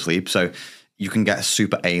going to sleep. So you can get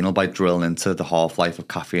super anal by drilling into the half-life of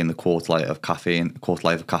caffeine, the quarter life of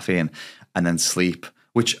caffeine, and then sleep,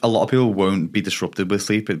 which a lot of people won't be disrupted with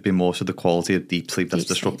sleep. It'd be more so the quality of deep sleep that's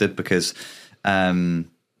disrupted because in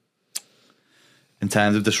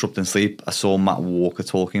terms of disrupting sleep, I saw Matt Walker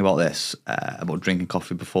talking about this, about drinking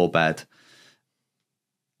coffee before bed.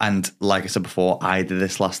 And like I said before, I did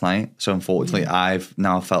this last night. So unfortunately, I've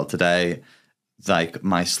now felt today like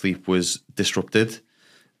my sleep was disrupted.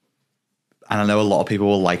 And I know a lot of people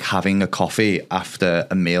will like having a coffee after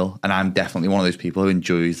a meal. And I'm definitely one of those people who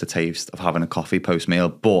enjoys the taste of having a coffee post-meal.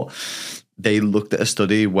 But they looked at a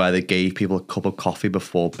study where they gave people a cup of coffee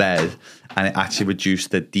before bed and it actually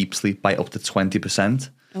reduced their deep sleep by up to 20%.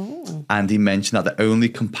 Oh. And he mentioned that the only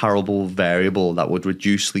comparable variable that would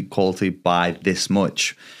reduce sleep quality by this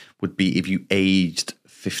much would be if you aged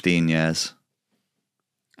 15 years.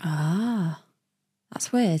 Ah,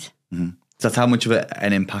 that's weird. Mm-hmm. So that's how much of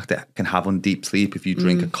an impact it can have on deep sleep if you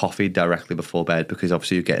drink a coffee directly before bed, because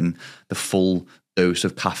obviously you're getting the full dose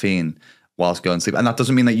of caffeine whilst going to sleep. And that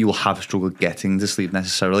doesn't mean that you will have struggle getting to sleep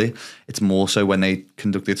necessarily. It's more so when they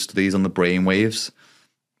conducted studies on the brain waves,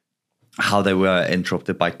 how they were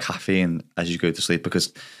interrupted by caffeine as you go to sleep,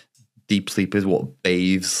 because deep sleep is what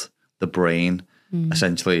bathes the brain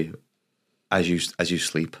essentially as you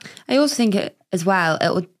sleep. I also think as well, it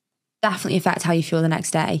will definitely affect how you feel the next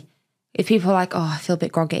day. If people are like, oh, I feel a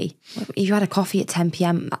bit groggy. If you had a coffee at 10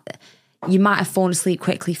 p.m, you might have fallen asleep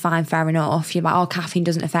quickly, fine, fair enough. You're like, oh, caffeine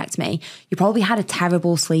doesn't affect me. You probably had a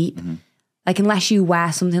terrible sleep. Like, unless you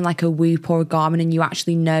wear something like a Whoop or a Garmin and you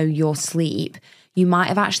actually know your sleep, you might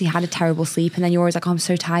have actually had a terrible sleep and then you're always like, oh, I'm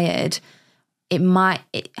so tired. I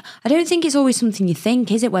don't think it's always something you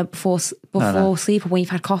think, is it? When before sleep or when you've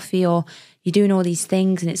had coffee or you're doing all these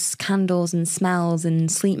things and it's candles and smells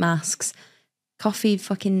and sleep masks. Coffee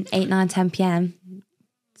fucking 8, 9, 10 p.m.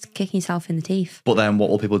 It's kicking yourself in the teeth. But then what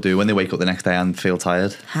will people do when they wake up the next day and feel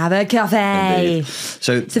tired? Have a coffee. Indeed.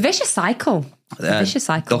 So it's a vicious cycle.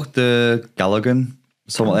 Dr. Gallagher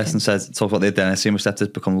talks about this and talks about the adenosine receptors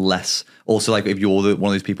become less. Also, like if you're one of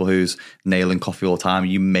those people who's nailing coffee all the time,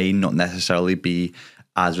 you may not necessarily be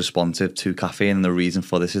as responsive to caffeine. And the reason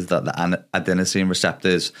for this is that the adenosine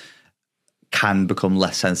receptors can become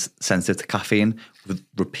less sensitive to caffeine with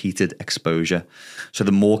repeated exposure. So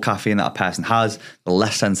the more caffeine that a person has, the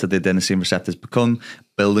less sensitive the adenosine receptors become,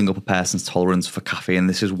 building up a person's tolerance for caffeine.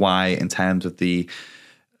 This is why in terms of the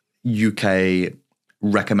UK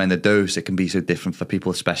recommended dose, it can be so different for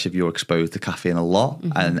people, especially if you're exposed to caffeine a lot,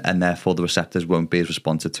 and therefore the receptors won't be as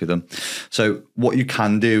responsive to them. So what you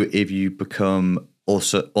can do if you become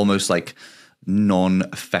also almost like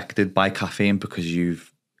non-affected by caffeine because you've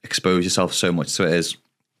expose yourself so much to it is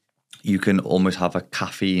you can almost have a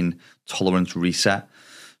caffeine tolerance reset.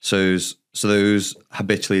 So those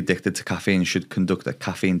habitually addicted to caffeine should conduct a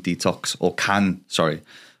caffeine detox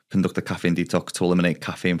conduct a caffeine detox to eliminate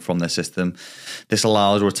caffeine from their system. This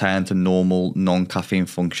allows a return to normal non-caffeine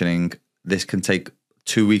functioning. This can take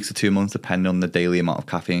 2 weeks to 2 months depending on the daily amount of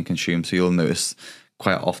caffeine consumed. So you'll notice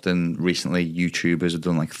quite often recently YouTubers have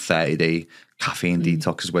done like 30-day caffeine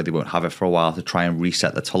detoxes where they won't have it for a while to try and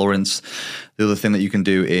reset the tolerance. The other thing that you can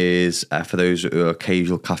do is for those who are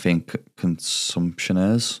occasional caffeine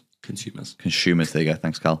consumers, there you go,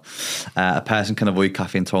 thanks Cal. A person can avoid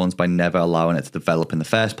caffeine tolerance by never allowing it to develop in the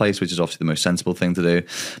first place, which is obviously the most sensible thing to do.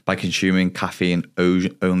 By consuming caffeine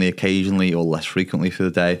only occasionally or less frequently through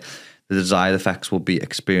the day, the desired effects will be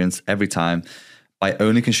experienced every time. By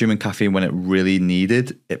only consuming caffeine when it really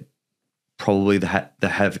needed, it probably the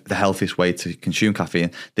healthiest way to consume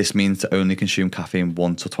caffeine. This means to only consume caffeine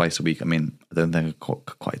once or twice a week. I mean, I don't think I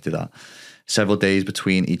could quite do that. Several days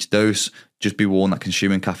between each dose. Just be warned that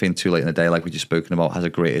consuming caffeine too late in the day, like we just spoken about, has a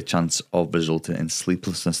greater chance of resulting in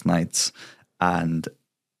sleeplessness nights and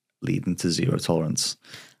leading to zero tolerance.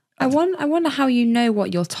 I wonder how you know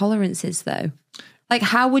what your tolerance is though. Like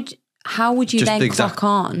how would you then clock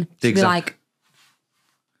on to be like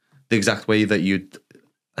the exact way that you'd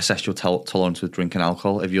assess your tolerance with drinking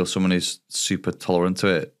alcohol? If you're someone who's super tolerant to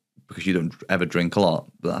it because you don't ever drink a lot,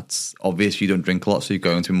 that's obvious. You don't drink a lot, so you're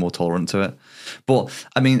going to be more tolerant to it. But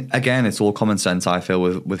I mean, again, it's all common sense, I feel,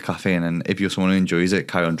 with caffeine. And if you're someone who enjoys it,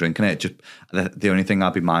 carry on drinking it. Just the only thing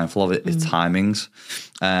I'd be mindful of is timings.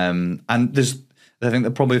 And I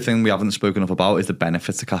think the thing we haven't spoken enough about is the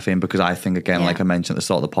benefits of caffeine, because I think, again, like I mentioned at the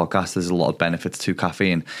start of the podcast, there's a lot of benefits to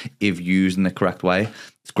caffeine if used in the correct way.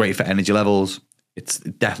 It's great for energy levels. It's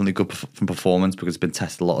definitely good for performance because it's been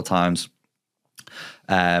tested a lot of times.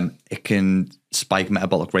 It can spike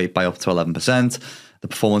metabolic rate by up to 11%. The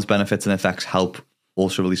performance benefits and effects help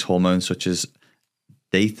also release hormones such as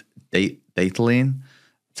dateline,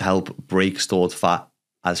 to help break stored fat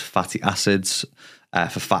as fatty acids.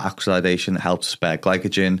 For fat oxidation, it helps spare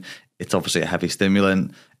glycogen. It's obviously a heavy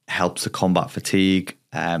stimulant. It helps to combat fatigue.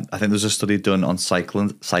 I think there's a study done on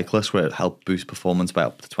cyclists where it helped boost performance by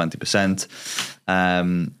up to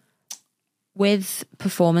 20%. With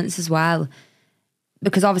performance as well,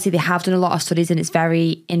 because obviously they have done a lot of studies and it's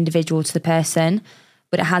very individual to the person,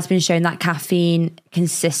 but it has been shown that caffeine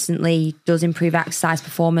consistently does improve exercise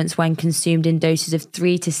performance when consumed in doses of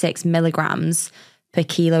 3 to 6 milligrams per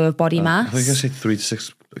kilo of body mass. I think I say 3 to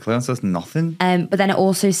 6 kilograms, that's nothing. But then it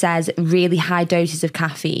also says really high doses of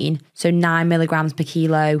caffeine, so 9 milligrams per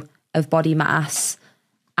kilo of body mass,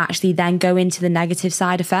 actually then go into the negative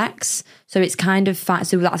side effects. So it's kind of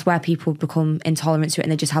so that's where people become intolerant to it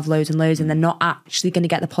and they just have loads and loads and they're not actually going to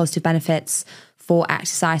get the positive benefits for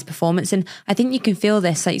exercise performance. And I think you can feel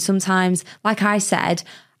this, like sometimes, like I said,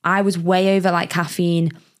 I was way over like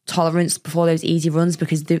caffeine tolerance before those easy runs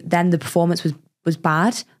because then the performance was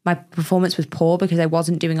bad. My performance was poor because I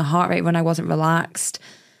wasn't doing a heart rate run, I wasn't relaxed.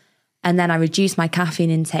 And then I reduced my caffeine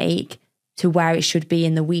intake to where it should be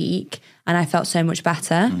in the week and I felt so much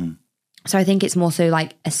better. So I think it's more so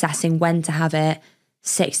like assessing when to have it.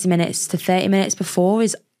 60 minutes to 30 minutes before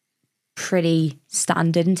is pretty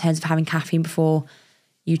standard in terms of having caffeine before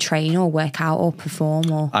you train or work out or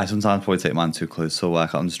perform. Or I sometimes probably take mine too close to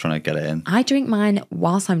work. I'm just trying to get it in. I drink mine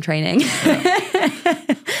whilst I'm training.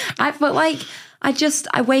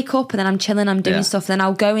 I wake up and then I'm chilling, I'm doing stuff, then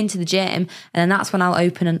I'll go into the gym and then that's when I'll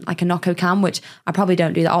open like a Nocco can, which I probably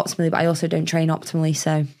don't do that optimally, but I also don't train optimally,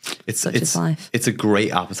 so it's life. It's a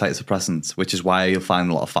great appetite suppressant, which is why you'll find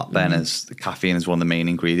a lot of fat burners. Caffeine is one of the main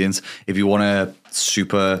ingredients. If you want to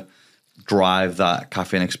super drive that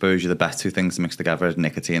caffeine exposure, the best two things to mix together is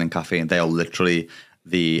nicotine and caffeine. They are literally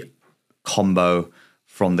the combo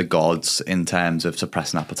from the gods in terms of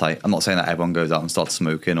suppressing appetite. I'm not saying that everyone goes out and starts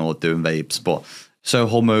smoking or doing vapes, but so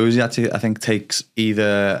Hormozy actually, I think, takes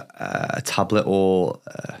either a tablet or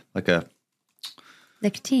like a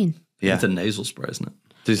nicotine. Yeah, it's a nasal spray, isn't it?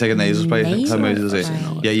 Does he take a nasal spray? Nasal Does it?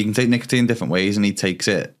 spray. Yeah, you can take nicotine different ways, and he takes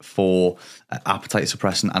it for appetite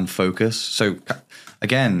suppression and focus. So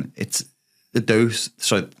again, it's the dose.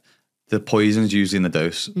 So the poison is usually in the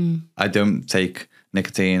dose. I don't take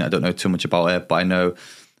nicotine. I don't know too much about it, but I know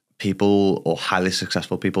people or highly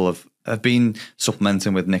successful people have been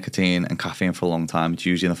supplementing with nicotine and caffeine for a long time. It's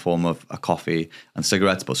usually in the form of a coffee and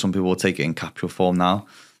cigarettes, but some people will take it in capsule form now.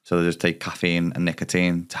 So they just take caffeine and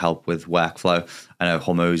nicotine to help with workflow. I know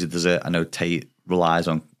Hormozy does it. I know Tate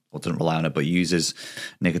doesn't rely on it, but uses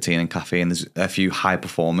nicotine and caffeine. There's a few high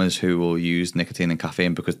performers who will use nicotine and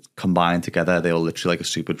caffeine because combined together, they're literally like a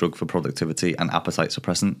super drug for productivity and appetite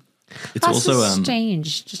suppressant. It's That's also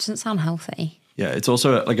strange. Just doesn't sound healthy. Yeah, it's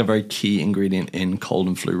also like a very key ingredient in cold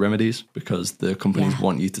and flu remedies because the companies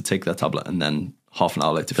want you to take that tablet and then half an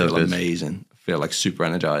hour later feel amazing, feel like super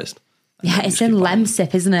energized. Yeah, it's in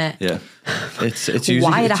Lemsip, isn't it? Yeah. It's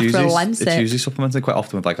usually supplemented quite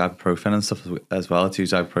often with like ibuprofen and stuff as well. It's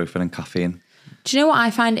usually ibuprofen and caffeine. Do you know what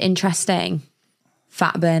I find interesting?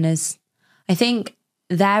 Fat burners. I think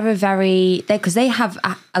because they have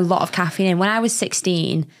a lot of caffeine in. When I was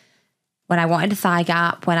 16, when I wanted a thigh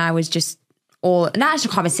gap, when I was just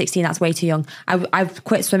actually can't be 16, that's way too young. I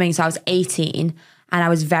quit swimming, so I was 18 and I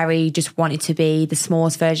was just wanted to be the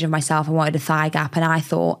smallest version of myself. I wanted a thigh gap and I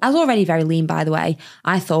thought, I was already very lean by the way.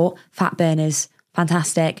 I thought fat burners,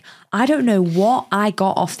 fantastic. I don't know what I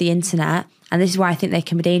got off the internet, and this is why I think they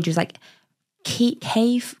can be dangerous, like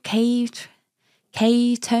ketones.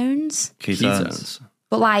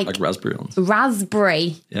 But like raspberry ones.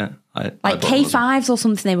 Raspberry. Yeah. Like K5s or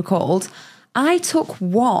something they were called. I took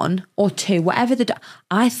 1 or 2, whatever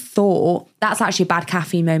I thought that's actually a bad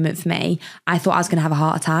caffeine moment for me. I thought I was going to have a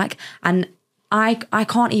heart attack. And I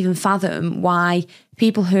can't even fathom why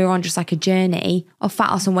people who are on just like a journey of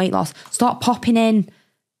fat loss and weight loss start popping in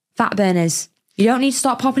fat burners. You don't need to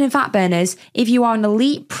start popping in fat burners. If you are an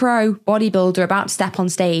elite pro bodybuilder about to step on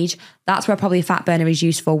stage, that's where probably a fat burner is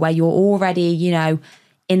useful, where you're already,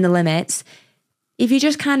 in the limits. If you're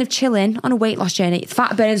just kind of chilling on a weight loss journey,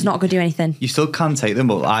 fat burner's not going to do anything. You still can take them,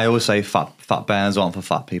 but I always say fat burners aren't for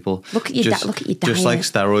fat people. Look at your diet. Just like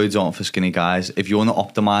steroids aren't for skinny guys. If you're not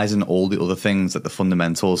optimizing all the other things, like the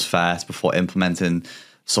fundamentals first before implementing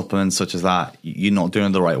supplements such as that, you're not doing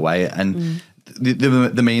it the right way. And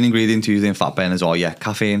the main ingredients usually in fat burners are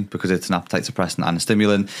caffeine, because it's an appetite suppressant and a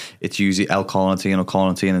stimulant. It's usually L-carnitine or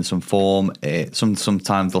carnitine in some form.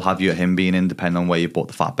 Sometimes they'll have your himbean in, depending on where you bought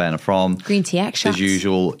the fat burner from. Green tea extract.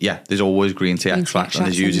 There's always green tea extract, and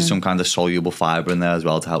there's usually some kind of soluble fibre in there as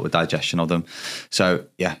well to help with digestion of them. So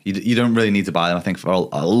you don't really need to buy them. I think for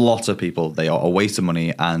a lot of people, they are a waste of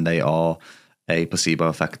money and they are a placebo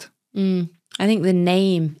effect. I think the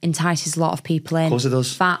name entices a lot of people in. Of course it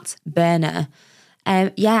does. Fat burner.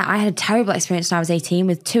 I had a terrible experience when I was 18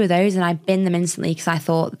 with 2 of those, and I binned them instantly because I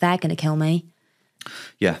thought they're going to kill me.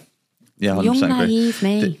 Yeah, 100% Young, agree. naive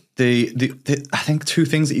me. I think 2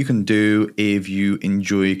 things that you can do if you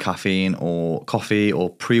enjoy caffeine or coffee or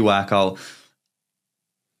pre-workout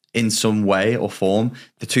in some way or form.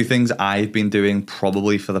 The 2 things I've been doing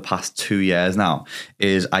probably for the past 2 years now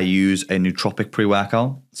is I use a nootropic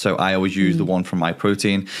pre-workout. So I always use the one from My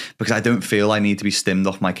Protein, because I don't feel I need to be stimmed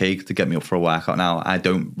off my cake to get me up for a workout now. I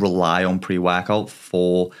don't rely on pre-workout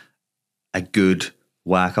for a good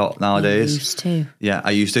workout nowadays. You used to. Yeah, I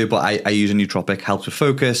used to, but I use a nootropic. Helps with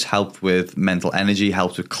focus, helps with mental energy,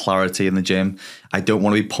 helps with clarity in the gym. I don't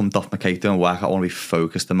want to be pumped off my cake doing a workout. I want to be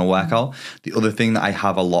focused in my workout. The other thing that I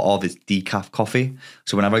have a lot of is decaf coffee.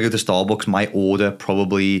 So whenever I go to Starbucks, my order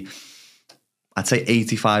probably, I'd say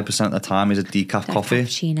 85% of the time is a decaf coffee.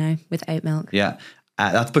 Cappuccino with oat milk. Yeah.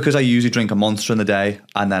 That's because I usually drink a Monster in the day,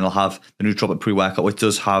 and then I'll have the nootropic pre-workout, which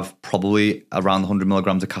does have probably around 100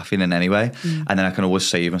 milligrams of caffeine in anyway. And then I can always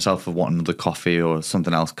save myself for wanting another coffee or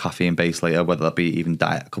something else caffeine-based later, whether that be even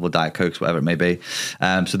a couple of Diet Cokes, whatever it may be.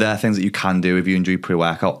 So there are things that you can do if you enjoy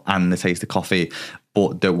pre-workout and the taste of coffee,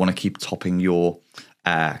 but don't want to keep topping your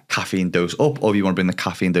caffeine dose up, or you want to bring the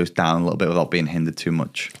caffeine dose down a little bit without being hindered too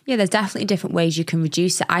much. Yeah, there's definitely different ways you can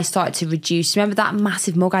reduce it. I started to reduce, remember that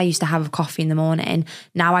massive mug I used to have of coffee in the morning?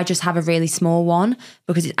 Now I just have a really small one,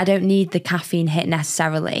 because I don't need the caffeine hit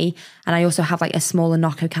necessarily. And I also have like a smaller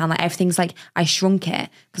Nocco can. Like everything's like, I shrunk it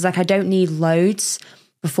because like I don't need loads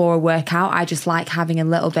before a workout. I just like having a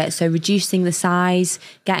little bit. So reducing the size,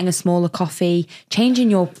 getting a smaller coffee,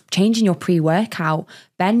 changing your pre-workout.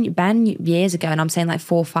 Ben years ago, and I'm saying like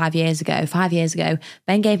 5 years ago,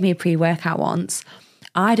 Ben gave me a pre-workout once.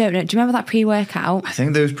 I don't know. Do you remember that pre-workout? I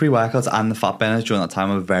think those pre-workouts and the fat burners during that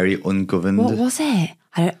time were very ungoverned. What was it?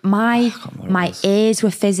 My ears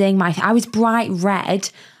were fizzing. I was bright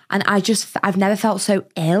red. And I've never felt so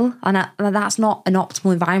ill. And that's not an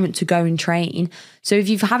optimal environment to go and train. So if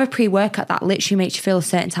you have a pre-workout that literally makes you feel a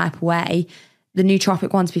certain type of way, the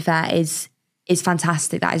nootropic one, to be fair, is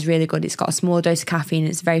fantastic. That is really good. It's got a smaller dose of caffeine.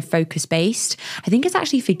 It's very focus-based. I think it's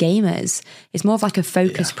actually for gamers. It's more of like a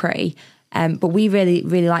focus pre. But we really,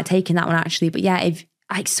 really like taking that one actually. But yeah, if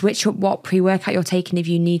like switch up what pre-workout you're taking if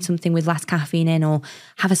you need something with less caffeine in, or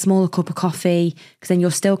have a smaller cup of coffee, because then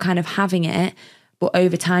you're still kind of having it, but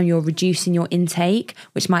over time you're reducing your intake,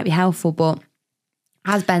 which might be helpful. But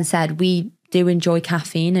as Ben said, we do enjoy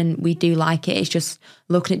caffeine and we do like it. It's just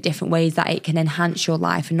looking at different ways that it can enhance your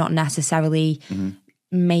life and not necessarily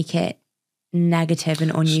make it negative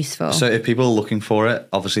and unuseful. So if people are looking for it,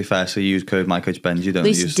 obviously firstly use code MyCoachBenji. Don't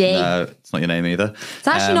use D. No, it's not your name either. It's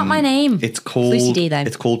actually not my name. It's called Lucy D, though.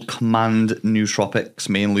 It's called Command Nootropics.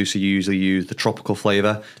 Me and Lucy usually use the tropical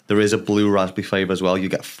flavour. There is a blue raspberry flavour as well. You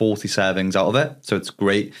get 40 servings out of it, so it's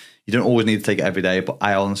great. You don't always need to take it every day, but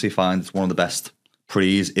I honestly find it's one of the best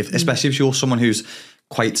pre's, especially if you're someone who's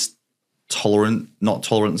quite not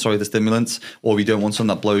tolerant to stimulants, or if you don't want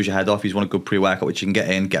something that blows your head off, you just want a good pre-workout which you can get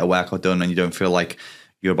in, get a workout done, and you don't feel like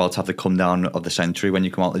you're about to have the come down of the century when you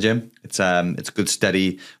come out of the gym. It's a good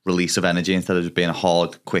steady release of energy instead of just being a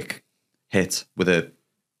hard, quick hit with a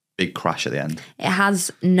big crash at the end. It has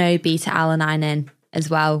no beta-alanine in as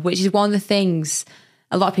well, which is one of the things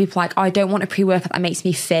a lot of people are like, oh, I don't want a pre-workout that makes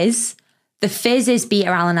me fizz. The fizz is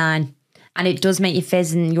beta-alanine. And it does make you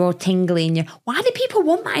fizz and you're tingly and why do people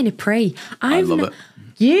want that in a pre? I love it.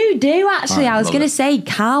 You do actually. I was going to say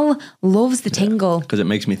Cal loves the tingle. Because it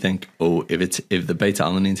makes me think, if the beta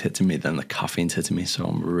alanine's hitting me, then the caffeine's hitting me, so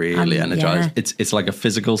I'm really energized. Yeah. It's like a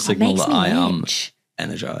physical signal that I am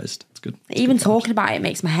energized. It's good. Even talking about it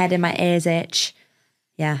makes my head and my ears itch.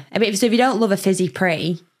 Yeah. So if you don't love a fizzy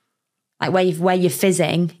pre, like where you're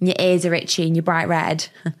fizzing and your ears are itchy and you're bright red,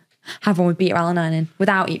 have one with beta-alanine in,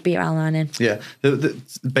 without beta-alanine in. Yeah, the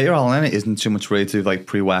beta-alanine isn't too much related to like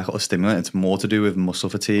pre-workout or stimulant. It's more to do with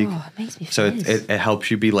muscle fatigue. Oh, it makes me fizz. So it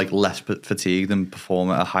helps you be like less fatigued and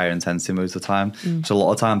perform at a higher intensity most of the time. So a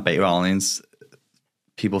lot of time beta-alanines,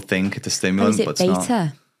 people think it's a stimulant, but it's not. Yeah.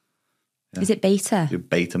 Is it beta? You're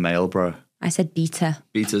beta male, bro. I said beta.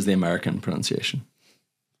 Beta is the American pronunciation.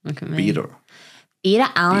 Look at me. Beta.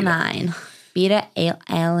 Beta-alanine. Beta,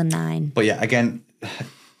 L, and 9. But yeah, again,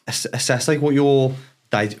 assess like what your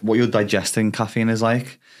digesting caffeine is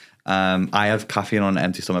like. I have caffeine on an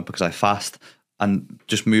empty stomach because I fast. And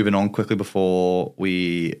just moving on quickly before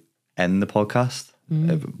we end the podcast,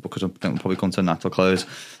 because I think we'll probably come to a natural close.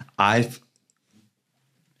 I've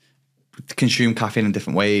consumed caffeine in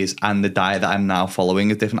different ways, and the diet that I'm now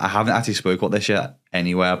following is different. I haven't actually spoke about this yet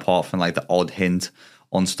anywhere apart from like the odd hint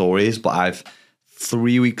on stories, but I've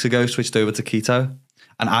 3 weeks ago switched over to keto.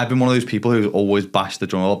 And I've been one of those people who's always bashed the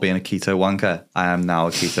drum about being a keto wanker. I am now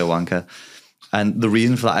a keto wanker. And the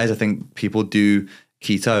reason for that is I think people do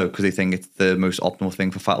keto because they think it's the most optimal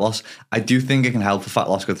thing for fat loss. I do think it can help for fat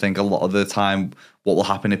loss because I think a lot of the time what will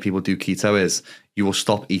happen if people do keto is you will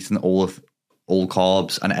stop eating all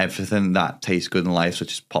carbs and everything that tastes good in life,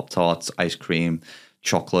 such as Pop-Tarts, ice cream,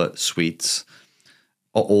 chocolate, sweets,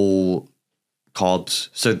 are all carbs.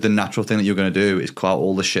 So the natural thing that you're going to do is cut out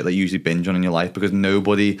all the shit that you usually binge on in your life, because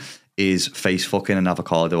nobody is face fucking an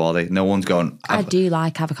avocado, are they? No one's going, I do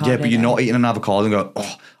like avocado. Yeah, but you're not eating an avocado and go,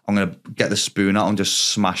 oh, I'm going to get the spoon out and just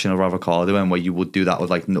smash another avocado in, where you would do that with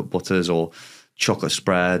like nut butters or chocolate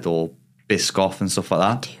spread or Biscoff and stuff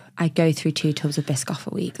like that. I go through 2 tubs of Biscoff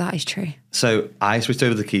a week. That is true. So I switched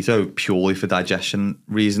over to keto purely for digestion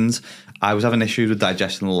reasons. I was having issues with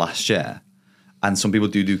digestion last year. And some people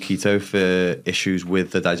do keto for issues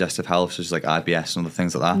with the digestive health, such as like IBS and other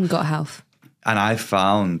things like that. And gut health. And I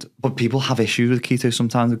found, but people have issues with keto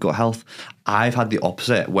sometimes with gut health. I've had the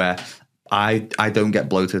opposite, where I don't get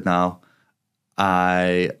bloated now.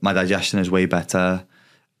 My digestion is way better.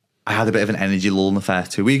 I had a bit of an energy lull in the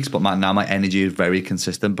first 2 weeks, but now my energy is very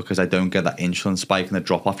consistent because I don't get that insulin spike and the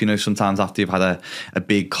drop off. You know, sometimes after you've had a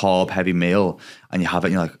big carb heavy meal and you have it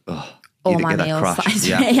and you're like, oh. All my meals,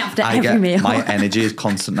 after every meal. My energy is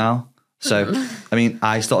constant now. So, I mean,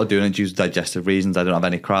 I started doing it due to digestive reasons. I don't have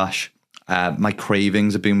any crash. My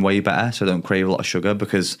cravings have been way better, so I don't crave a lot of sugar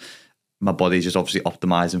because my body's just obviously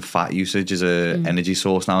optimizing fat usage as an energy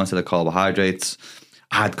source now instead of carbohydrates.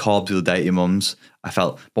 I had carbs the other day at your mum's.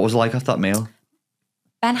 What was it like after that meal?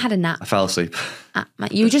 Ben had a nap. I fell asleep.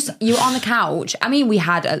 You were on the couch. I mean,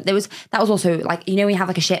 that was also like, you know, we have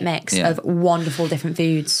like a shit mix of wonderful different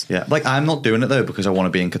foods. Yeah, like I'm not doing it though because I want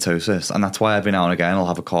to be in ketosis, and that's why every now and again I'll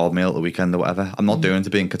have a carb meal at the weekend or whatever. I'm not doing it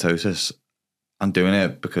to be in ketosis. I'm doing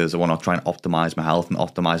it because I want to try and optimize my health and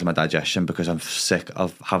optimize my digestion, because I'm sick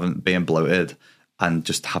of being bloated and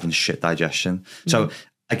just having shit digestion. So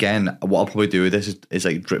again, what I'll probably do with this is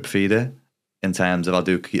like drip feed it. In terms of I'll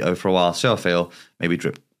do keto for a while, see how I feel, maybe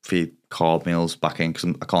drip feed carb meals back in,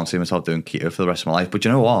 because I can't see myself doing keto for the rest of my life. But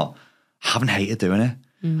you know what? I haven't hated doing it.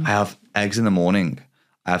 I have eggs in the morning,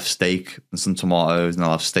 I have steak and some tomatoes, and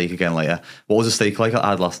I'll have steak again later. What was the steak like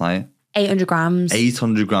I had last night? 800 grams.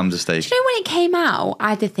 800 grams of steak. Do you know when it came out,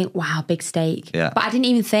 I did think, wow, big steak. Yeah. But I didn't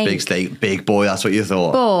even think. Big steak, big boy, that's what you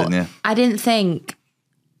thought, but didn't you? I didn't think,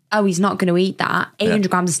 oh, he's not going to eat that.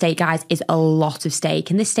 800 grams of steak, guys, is a lot of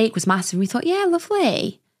steak. And this steak was massive. We thought, yeah,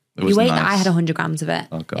 lovely. You ate nice. that, I had 100 grams of it.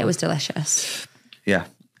 Oh, God. It was delicious. Yeah.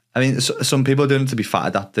 I mean, some people are doing it to be fat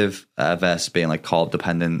adaptive versus being like carb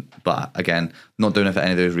dependent. But again, not doing it for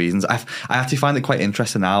any of those reasons. I actually find it quite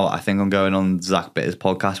interesting now. I think I'm going on Zach Bitter's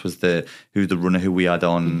podcast, who's the runner who we had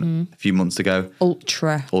on a few months ago.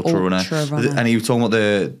 Ultra runner. And he was talking about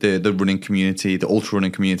the running community, the ultra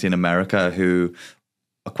running community in America, who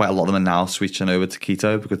quite a lot of them are now switching over to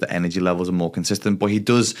keto because the energy levels are more consistent. But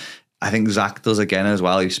I think Zach does again as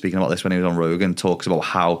well. He was speaking about this when he was on Rogan, talks about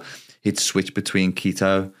how he'd switch between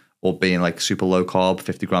keto or being like super low carb,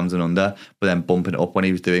 50 grams and under, but then bumping it up when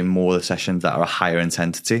he was doing more of the sessions that are a higher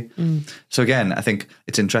intensity. So again, I think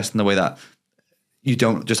it's interesting the way that you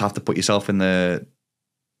don't just have to put yourself in the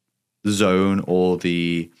zone or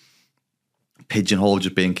the pigeonhole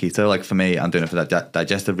just being keto. Like for me, I'm doing it for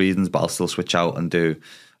digestive reasons, but I'll still switch out and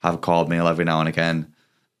have a carb meal every now and again.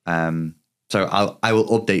 So I will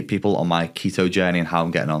update people on my keto journey and how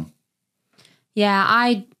I'm getting on. Yeah,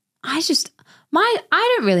 I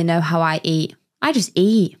don't really know how I eat. I just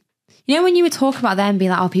eat. You know, when you were talking about them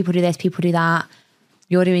being like, oh, people do this, people do that.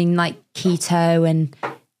 You're doing like keto, and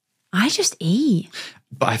I just eat.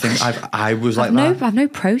 But I think I was like that. I have no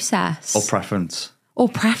process. Or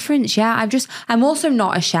preference. Yeah. I'm also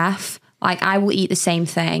not a chef. Like I will eat the same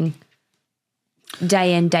thing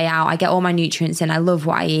day in, day out. I get all my nutrients in. I love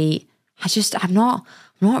what I eat. I'm not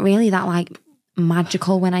really that like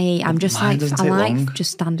magical when I eat. I'm just like, I like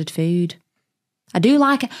just standard food. I do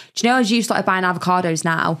like it. Do you know, as you started buying avocados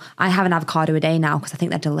now, I have an avocado a day now because I think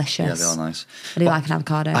they're delicious. Yeah, they are nice. I do like an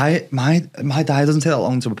avocado. My diet doesn't take that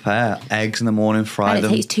long to prepare. Eggs in the morning, fry and it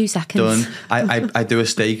them. takes 2 seconds. Done. I do a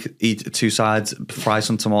steak, eat 2 sides, fry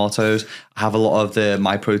some tomatoes. I have a lot of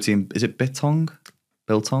my protein. Is it biltong?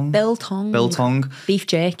 Biltong. Beef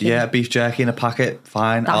jerky. Yeah, beef jerky in a packet,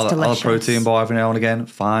 fine. That's I'll have delicious. a protein bar every now and again,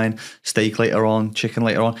 fine. Steak later on, chicken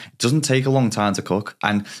later on. It doesn't take a long time to cook.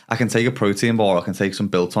 And I can take a protein bar, I can take some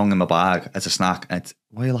biltong in my bag as a snack. And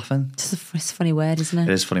why are you laughing? It's a funny word, isn't it?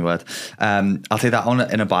 It is a funny word. I'll take that on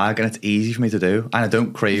in a bag and it's easy for me to do. And I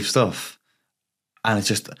don't crave stuff. And it's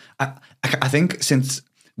just, I think since,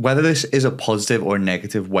 whether this is a positive or a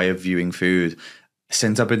negative way of viewing food,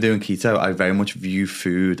 since I've been doing keto, I very much view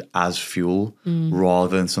food as fuel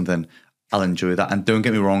rather than something. I'll enjoy that. And don't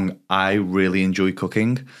get me wrong, I really enjoy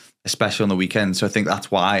cooking, especially on the weekend. So I think that's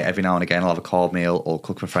why every now and again I'll have a carb meal or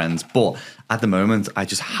cook for friends. But at the moment, I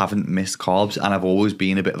just haven't missed carbs and I've always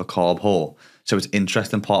been a bit of a carb whore. So it's an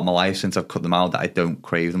interesting part of my life since I've cut them out that I don't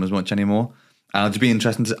crave them as much anymore. And it'll just be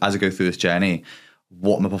interesting as I go through this journey,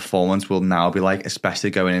 what my performance will now be like,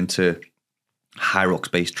 especially going into high rocks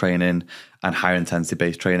based training and higher intensity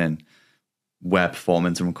based training, where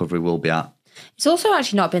performance and recovery will be at. It's also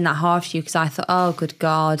actually not been that hard for you because I thought, oh, good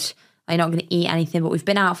God, I'm not going to eat anything. But we've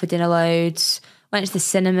been out for dinner loads, went to the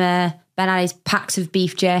cinema, Ben had his packs of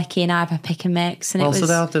beef jerky and I had a pick and mix. And Well, so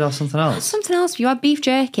did I have something else? Something else. You had beef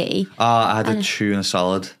jerky. I had a tuna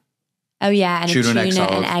salad. Oh, yeah, and Tuna a and egg tuna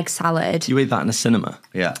salad. and egg salad. You ate that in a cinema?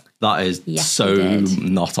 Yeah. That is Yes, so we did.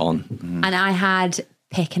 not on. And I had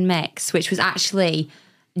pick and mix, which was actually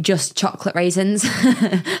just chocolate raisins.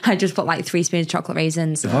 I just put like 3 spoons of chocolate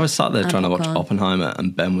raisins. If I was sat there trying to watch popcorn. Oppenheimer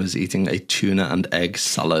and Ben was eating a tuna and egg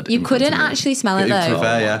salad, You in front couldn't of me- actually smell it To be though.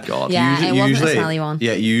 fair, yeah. my God. Yeah, it wasn't a smelly one.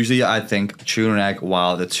 Yeah, usually I think tuna and egg,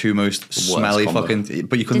 wow, the two most smelly combo. fucking,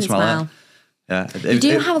 but you couldn't Didn't smell smell. it. Yeah. You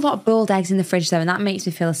do have a lot of boiled eggs in the fridge though, and that makes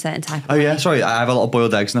me feel a certain type of Oh way. yeah, sorry. I have a lot of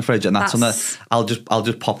boiled eggs in the fridge, and that's on That's- the. I'll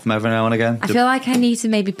just pop them every now and again. I feel like I need to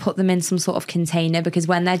maybe put them in some sort of container because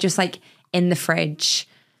when they're just like in the fridge,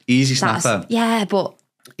 Easy snack that's, though. yeah, but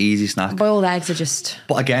Easy snack. boiled eggs are just,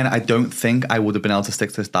 But again, I don't think I would have been able to stick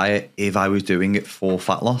to this diet if I was doing it for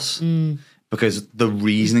fat loss. Because the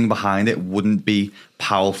reasoning behind it wouldn't be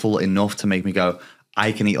powerful enough to make me go,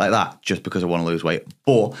 I can eat like that just because I want to lose weight.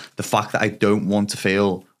 But the fact that I don't want to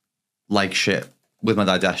feel like shit with my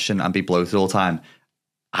digestion and be bloated all the time,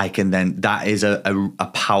 I can then, that is a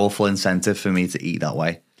powerful incentive for me to eat that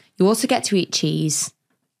way. you also get to eat cheese,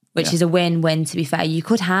 which is a win-win to be fair. You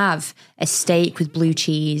could have a steak with blue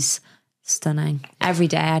cheese. Stunning. Every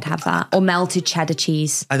day I'd have that. Or melted cheddar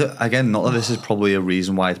cheese. Again, not that this is probably a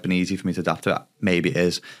reason why it's been easy for me to adapt to it. Maybe it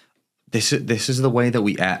is. This is the way that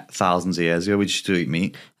we ate thousands of years ago. We just do eat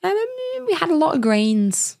meat. We had a lot of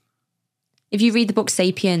grains. If you read the book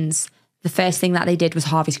Sapiens, the first thing that they did was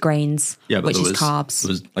harvest grains, Yeah, but which there is was, carbs. There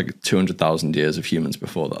was like 200,000 years of humans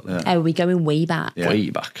before that. Yeah. Oh, we're going way back. Way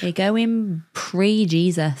back. We're going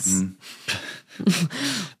pre-Jesus.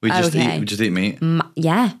 We just Okay. eat meat.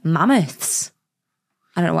 Yeah, mammoths.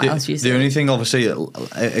 I don't know what else you The say. only thing, obviously,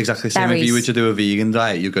 exactly the same. If you Berries. were to do a vegan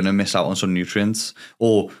diet, you're going to miss out on some nutrients,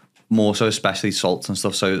 or more so, especially salts and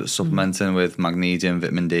stuff. So supplementing with magnesium,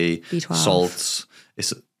 vitamin D, B12. salts.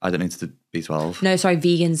 I don't need to do B12. No, sorry,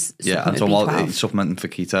 vegans. Yeah, I'm supplement talking about B12. supplementing for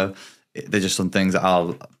keto. They're just some things that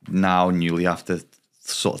I'll now newly have to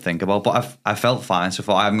sort of think about. But I felt fine so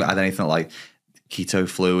far. I haven't had anything like keto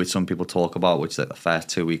flu, which some people talk about, which is like the first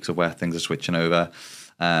 2 weeks of where things are switching over.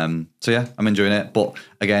 So yeah, I'm enjoying it. But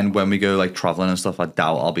again, when we go like traveling and stuff, I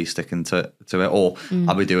doubt I'll be sticking to it, or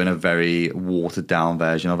I'll be doing a very watered down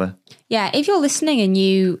version of it. Yeah, if you're listening and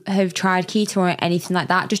you have tried keto or anything like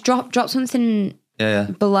that, just drop something Yeah.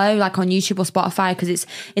 below, like on YouTube or Spotify, because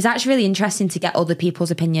it's actually really interesting to get other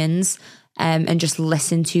people's opinions and just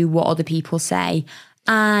listen to what other people say.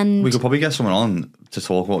 And We could probably get someone on to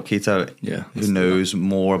talk about keto Yeah, let's who do knows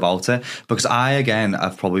more about it. Because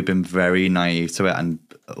I've probably been very naive to it and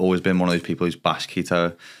always been one of those people who's bashed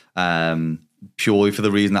keto purely for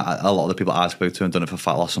the reason that a lot of the people I spoke to have done it for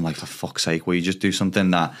fat loss. I'm like, for fuck's sake, will you just do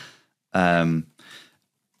something that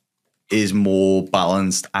is more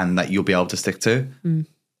balanced and that you'll be able to stick to?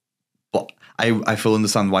 But I fully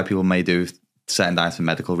understand why people may do certain diets for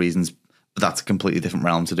medical reasons, but that's a completely different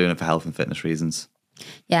realm to doing it for health and fitness reasons.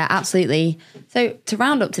 yeah, absolutely. So to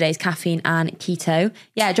round up today's caffeine and keto,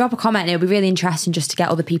 yeah, drop a comment and it'll be really interesting just to get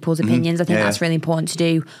other people's opinions. I think Yeah. that's really important to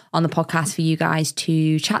do on the podcast for you guys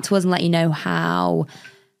to chat to us and let you know how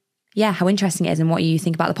interesting it is and what you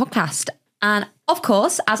think about the podcast. And Of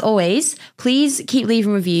course, as always, please keep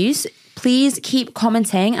leaving reviews. Please keep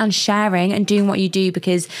commenting and sharing and doing what you do,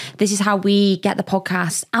 because this is how we get the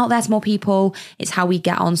podcast out there to more people. It's how we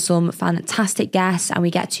get on some fantastic guests and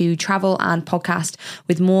we get to travel and podcast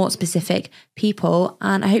with more specific people.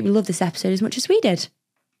 And I hope you love this episode as much as we did.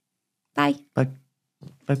 Bye. Bye.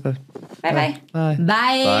 Bye. Bye. Bye. Bye. Bye. Bye.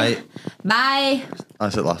 Bye. Bye. I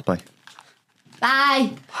said last. Bye.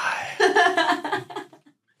 Bye. Bye.